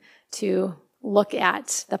commission to look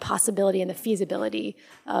at the possibility and the feasibility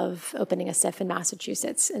of opening a SIF in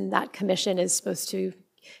Massachusetts. And that commission is supposed to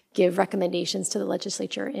give recommendations to the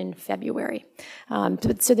legislature in February.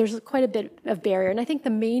 So there's quite a bit of barrier. And I think the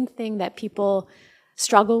main thing that people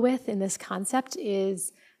struggle with in this concept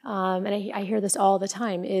is, and I hear this all the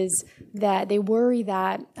time, is that they worry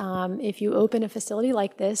that if you open a facility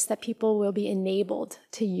like this, that people will be enabled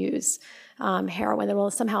to use heroin, that will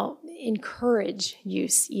somehow encourage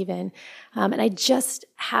use even. And I just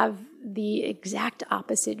have the exact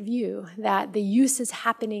opposite view, that the use is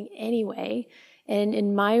happening anyway. And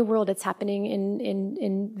in my world, it's happening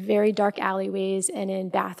in very dark alleyways and in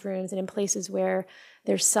bathrooms and in places where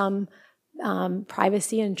there's some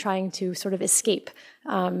privacy and trying to sort of escape.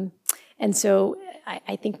 And so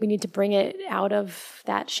I think we need to bring it out of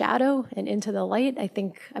that shadow and into the light. I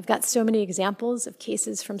think I've got so many examples of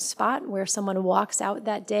cases from SPOT where someone walks out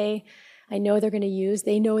that day. I know they're going to use.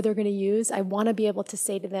 They know they're going to use. I want to be able to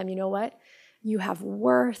say to them, you know what? You have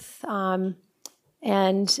worth.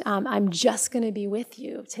 And I'm just going to be with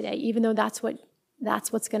you today. Even though that's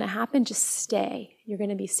what's going to happen, just stay. You're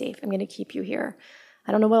going to be safe. I'm going to keep you here.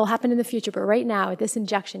 I don't know what will happen in the future, but right now, at this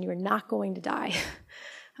injection, you're not going to die.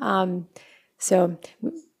 So,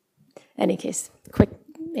 any case, quick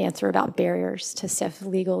answer about barriers to SIF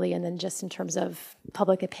legally, and then just in terms of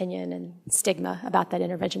public opinion and stigma about that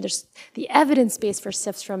intervention. There's the evidence base for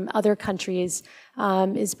SIFs from other countries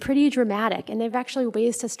is pretty dramatic, and they've actually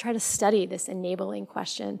ways to try to study this enabling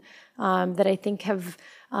question that I think have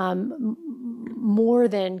more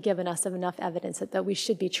than given us enough evidence that we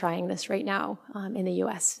should be trying this right now in the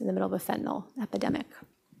U.S. in the middle of a fentanyl epidemic.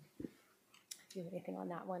 Do you have anything on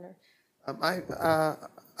that one? Or?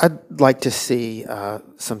 I'd like to see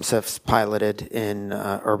some SIFs piloted in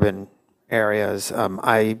urban areas.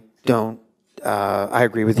 I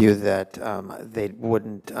agree with you that they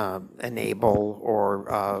wouldn't enable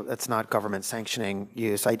or it's not government sanctioning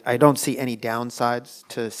use. I don't see any downsides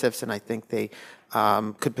to SIFs, and I think they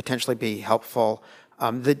could potentially be helpful.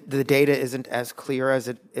 The data isn't as clear as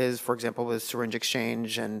it is, for example, with syringe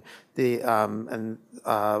exchange, and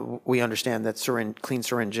we understand that clean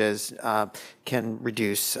syringes can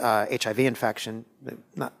reduce HIV infection.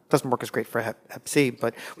 Doesn't work as great for Hep C,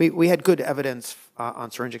 but we had good evidence on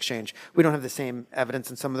syringe exchange. We don't have the same evidence,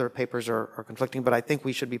 and some of their papers are conflicting, but I think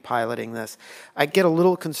we should be piloting this. I get a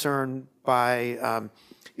little concerned by,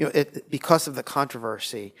 because of the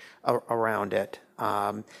controversy around it.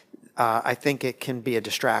 I think it can be a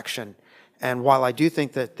distraction. And while I do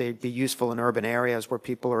think that they'd be useful in urban areas where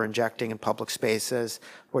people are injecting in public spaces,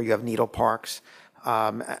 where you have needle parks,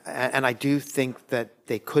 and I do think that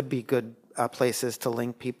they could be good places to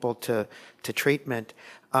link people to treatment,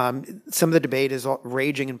 some of the debate is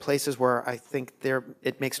raging in places where I think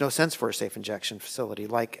it makes no sense for a safe injection facility,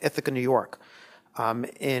 like Ithaca, New York.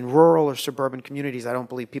 In rural or suburban communities, I don't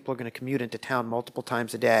believe people are going to commute into town multiple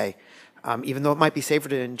times a day. Even though it might be safer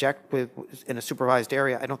to inject in a supervised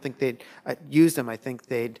area, I don't think they'd use them. I don't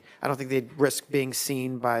think they'd risk being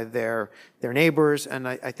seen by their neighbors. And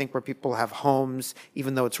I think where people have homes,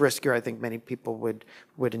 even though it's riskier, I think many people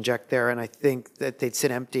would inject there. And I think that they'd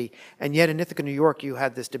sit empty. And yet in Ithaca, New York, you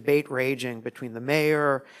had this debate raging between the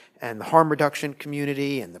mayor and the harm reduction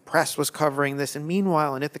community, and the press was covering this. And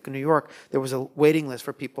meanwhile, in Ithaca, New York, there was a waiting list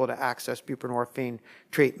for people to access buprenorphine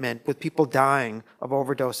treatment, with people dying of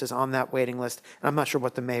overdoses on that waiting list. And I'm not sure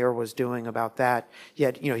what the mayor was doing about that.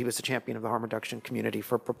 Yet, he was the champion of the harm reduction community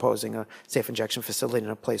for proposing a safe injection facility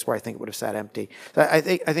in a place where I think it would have sat empty. So I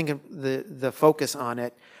think the focus on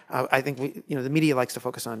it, I think the media likes to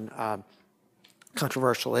focus on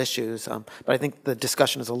controversial issues, but I think the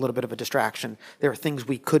discussion is a little bit of a distraction. There are things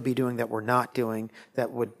we could be doing that we're not doing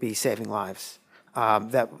that would be saving lives,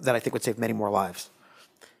 that I think would save many more lives.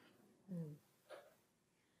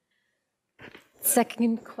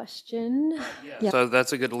 Second question. Yeah. So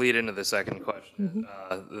that's a good lead into the second question.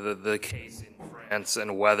 The case in France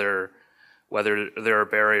and whether there are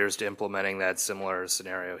barriers to implementing that similar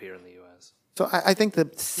scenario here in the U.S. So I think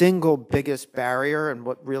the single biggest barrier, and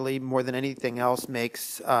what really more than anything else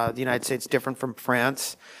makes the United States different from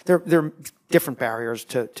France, there are different barriers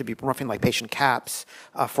to buprenorphine, like patient caps.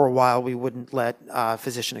 For a while, we wouldn't let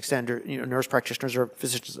physician extender, nurse practitioners or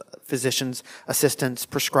physicians assistants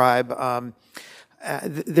prescribe.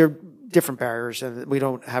 There are different barriers. We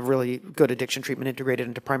don't have really good addiction treatment integrated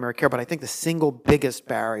into primary care, but I think the single biggest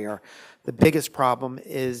barrier, the biggest problem,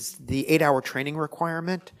 is the 8-hour training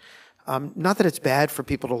requirement. Not that it's bad for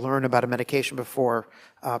people to learn about a medication before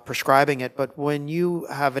prescribing it, but when you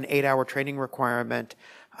have an 8-hour training requirement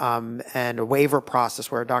and a waiver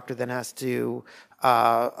process where a doctor then has to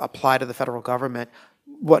apply to the federal government,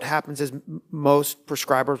 what happens is most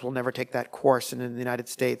prescribers will never take that course, and in the United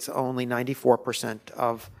States, only 94%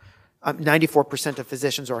 of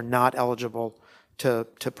physicians are not eligible to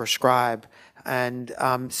prescribe. And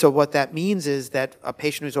so what that means is that a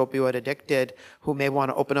patient who's opioid addicted, who may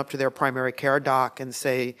want to open up to their primary care doc and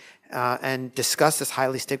say, and discuss this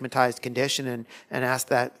highly stigmatized condition and ask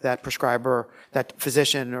that prescriber, that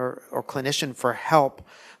physician or clinician for help,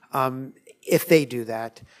 if they do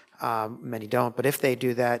that, many don't, but if they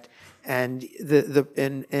do that, and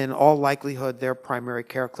in all likelihood, their primary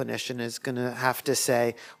care clinician is going to have to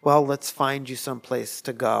say, well, let's find you someplace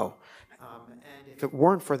to go. If it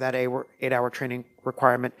weren't for that 8-hour training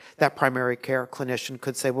requirement, that primary care clinician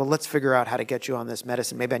could say, well, let's figure out how to get you on this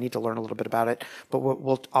medicine. Maybe I need to learn a little bit about it,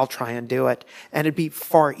 but I'll try and do it. And it'd be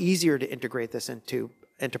far easier to integrate this into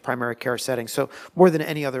primary care settings. So more than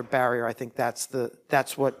any other barrier, I think that's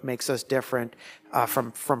what makes us different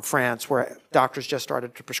from France, where doctors just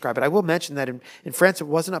started to prescribe it. I will mention that in France, it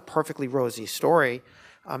wasn't a perfectly rosy story.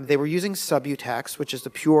 They were using Subutex, which is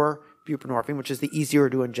the pure buprenorphine, which is the easier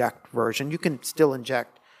to inject version. You can still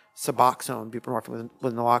inject Suboxone, buprenorphine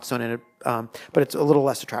with naloxone in it, but it's a little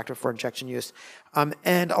less attractive for injection use.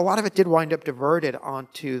 And a lot of it did wind up diverted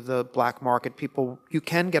onto the black market. You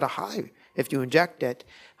can get a high if you inject it.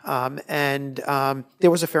 And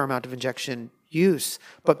there was a fair amount of injection use,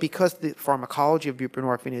 but because the pharmacology of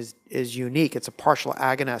buprenorphine is unique, it's a partial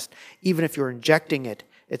agonist. Even if you're injecting it,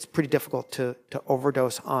 it's pretty difficult to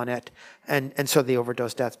overdose on it. And so the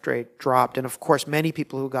overdose death rate dropped. And of course, many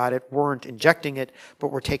people who got it weren't injecting it, but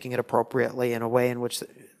were taking it appropriately in a way in which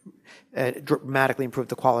it dramatically improved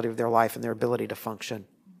the quality of their life and their ability to function.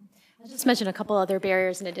 I'll just mention a couple other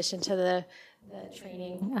barriers in addition to the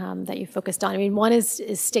training that you focused on. I mean, one is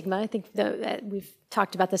stigma. I think we've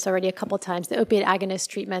talked about this already a couple times. The opiate agonist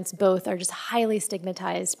treatments both are just highly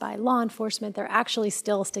stigmatized by law enforcement. They're actually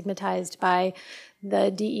still stigmatized by the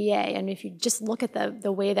DEA. And if you just look at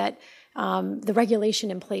the way that the regulation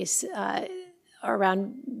in place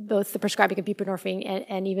around both the prescribing of buprenorphine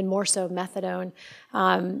and even more so methadone,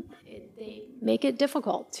 they make it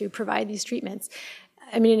difficult to provide these treatments.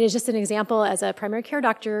 I mean, it is just an example. As a primary care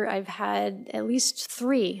doctor, I've had at least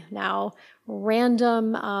 3 now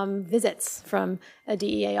random visits from a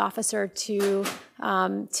DEA officer to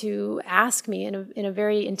ask me in a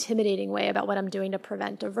very intimidating way about what I'm doing to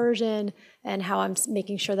prevent diversion and how I'm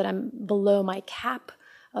making sure that I'm below my cap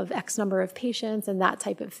of X number of patients and that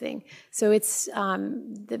type of thing. So it's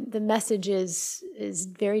the message is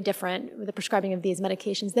very different with the prescribing of these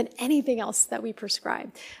medications than anything else that we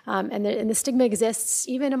prescribe. And the stigma exists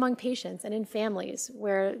even among patients and in families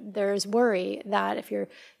where there's worry that if you're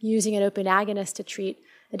using an opiate agonist to treat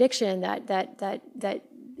addiction, that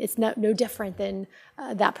it's no different than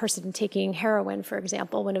that person taking heroin, for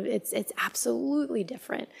example, when it's absolutely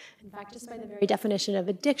different. In fact, just by the very definition of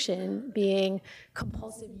addiction being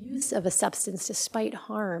compulsive use of a substance despite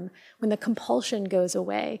harm, when the compulsion goes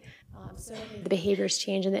away, so the behaviors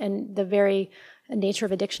change, and the very nature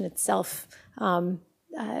of addiction itself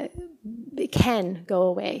it can go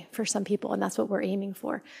away for some people, and that's what we're aiming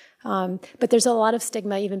for. But there's a lot of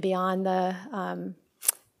stigma even beyond the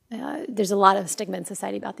there's a lot of stigma in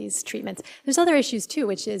society about these treatments. There's other issues too,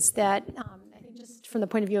 which is that I think just from the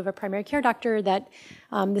point of view of a primary care doctor, that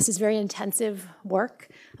this is very intensive work.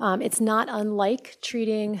 It's not unlike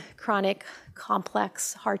treating chronic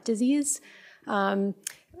complex heart disease. I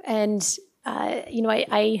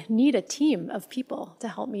need a team of people to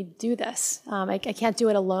help me do this. I can't do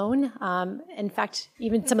it alone. In fact,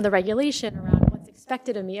 even some of the regulation around what's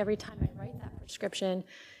expected of me every time I write that prescription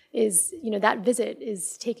is, that visit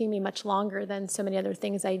is taking me much longer than so many other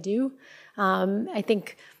things I do. I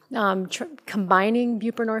think combining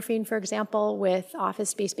buprenorphine, for example, with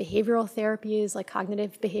office-based behavioral therapies like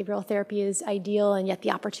cognitive behavioral therapy is ideal, and yet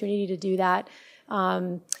the opportunity to do that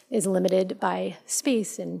is limited by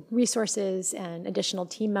space and resources and additional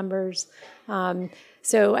team members.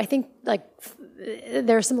 So I think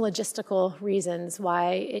there are some logistical reasons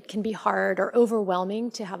why it can be hard or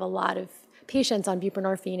overwhelming to have a lot of patients on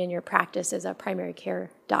buprenorphine in your practice as a primary care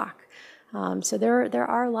doc. So there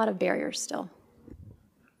are a lot of barriers still.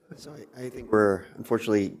 So I think we're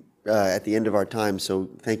unfortunately at the end of our time. So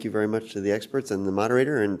thank you very much to the experts and the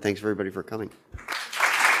moderator, and thanks everybody for coming.